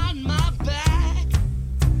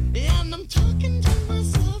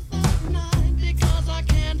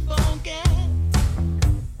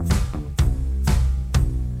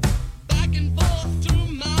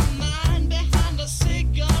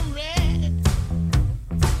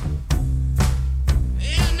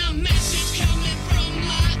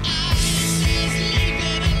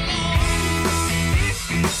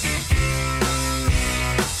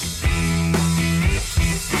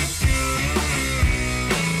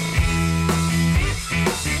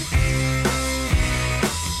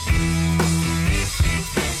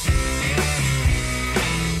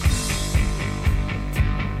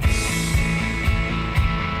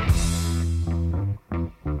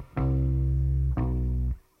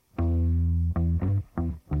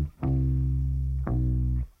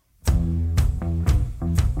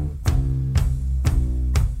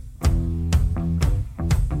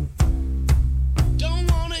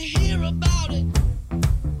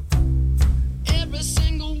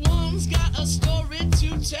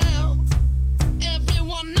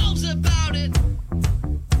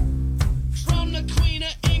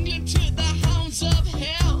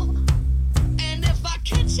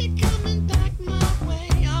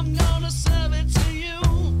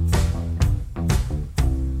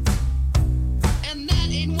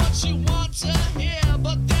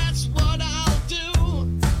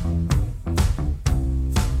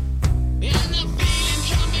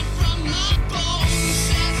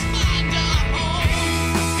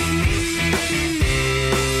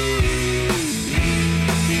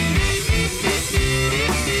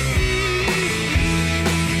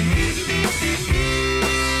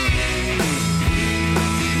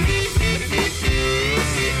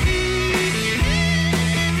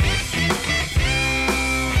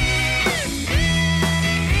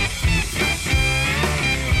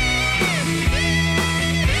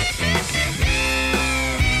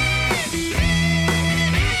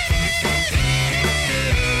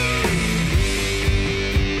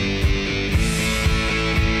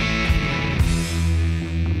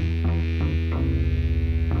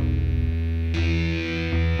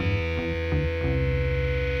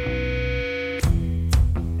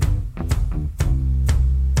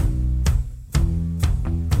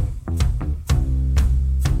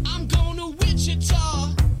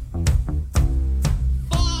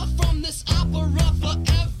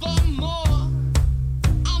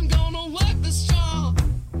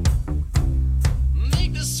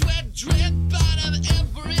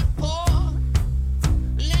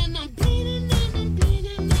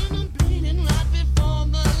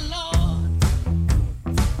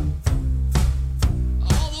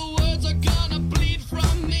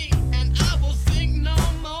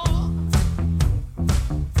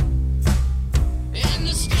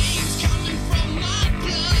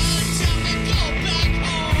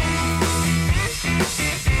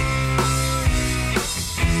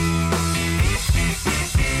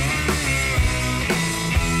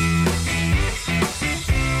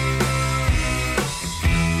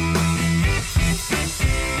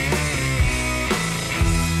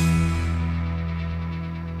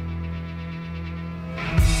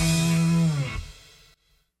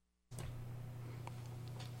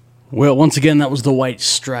Well, once again, that was the White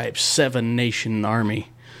Stripes, Seven Nation Army.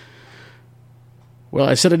 Well,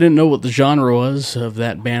 I said I didn't know what the genre was of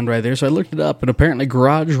that band right there, so I looked it up, and apparently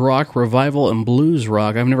garage rock, revival, and blues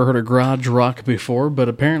rock. I've never heard of garage rock before, but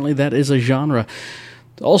apparently that is a genre.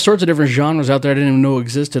 All sorts of different genres out there I didn't even know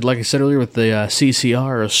existed. Like I said earlier with the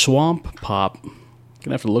CCR, a swamp pop.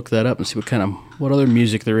 Gonna have to look that up and see what other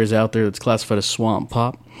music there is out there that's classified as swamp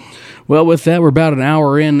pop. Well, with that, we're about an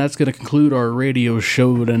hour in. That's going to conclude our radio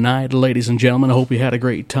show tonight, ladies and gentlemen. I hope you had a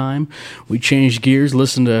great time. We changed gears,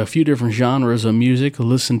 listened to a few different genres of music,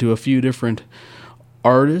 listened to a few different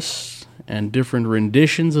artists and different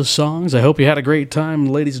renditions of songs. I hope you had a great time,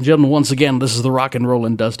 ladies and gentlemen. Once again, this is the rock and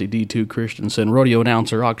rollin' Dusty D2 Christensen, rodeo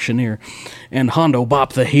announcer, auctioneer, and Hondo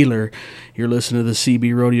Bop the Healer. You're listening to the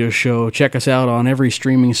CB Rodeo Show. Check us out on every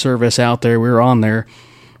streaming service out there. We're on there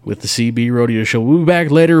with the CB Rodeo Show. We'll be back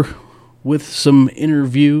later with some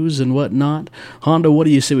interviews and whatnot. Hondo, what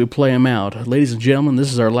do you say we play them out? Ladies and gentlemen,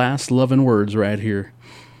 this is our last loving words right here.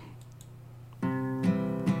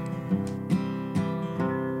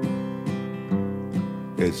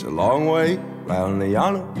 It's a long way round the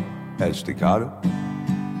Llano Estacado.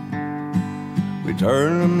 We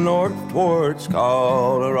turn them north towards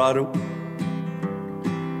Colorado.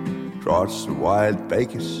 Across the wide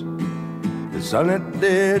Pecos, the sun that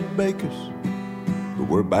did bake us, but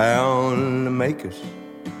we're bound to make us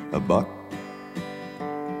a buck.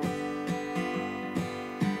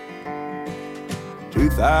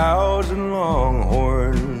 $2,000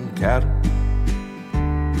 longhorn cattle,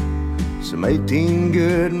 some 18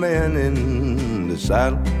 good men in the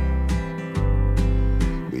saddle.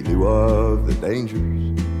 We knew of the dangers,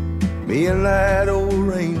 me and that old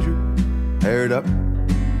ranger paired up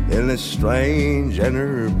in a strange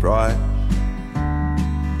enterprise.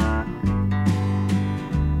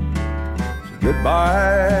 So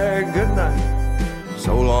goodbye, good night,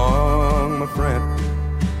 so long, my friend.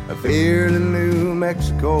 I fear that New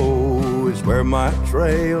Mexico is where my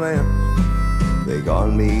trail ends. They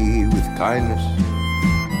gone me with kindness.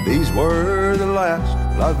 These were the last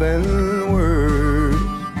loving words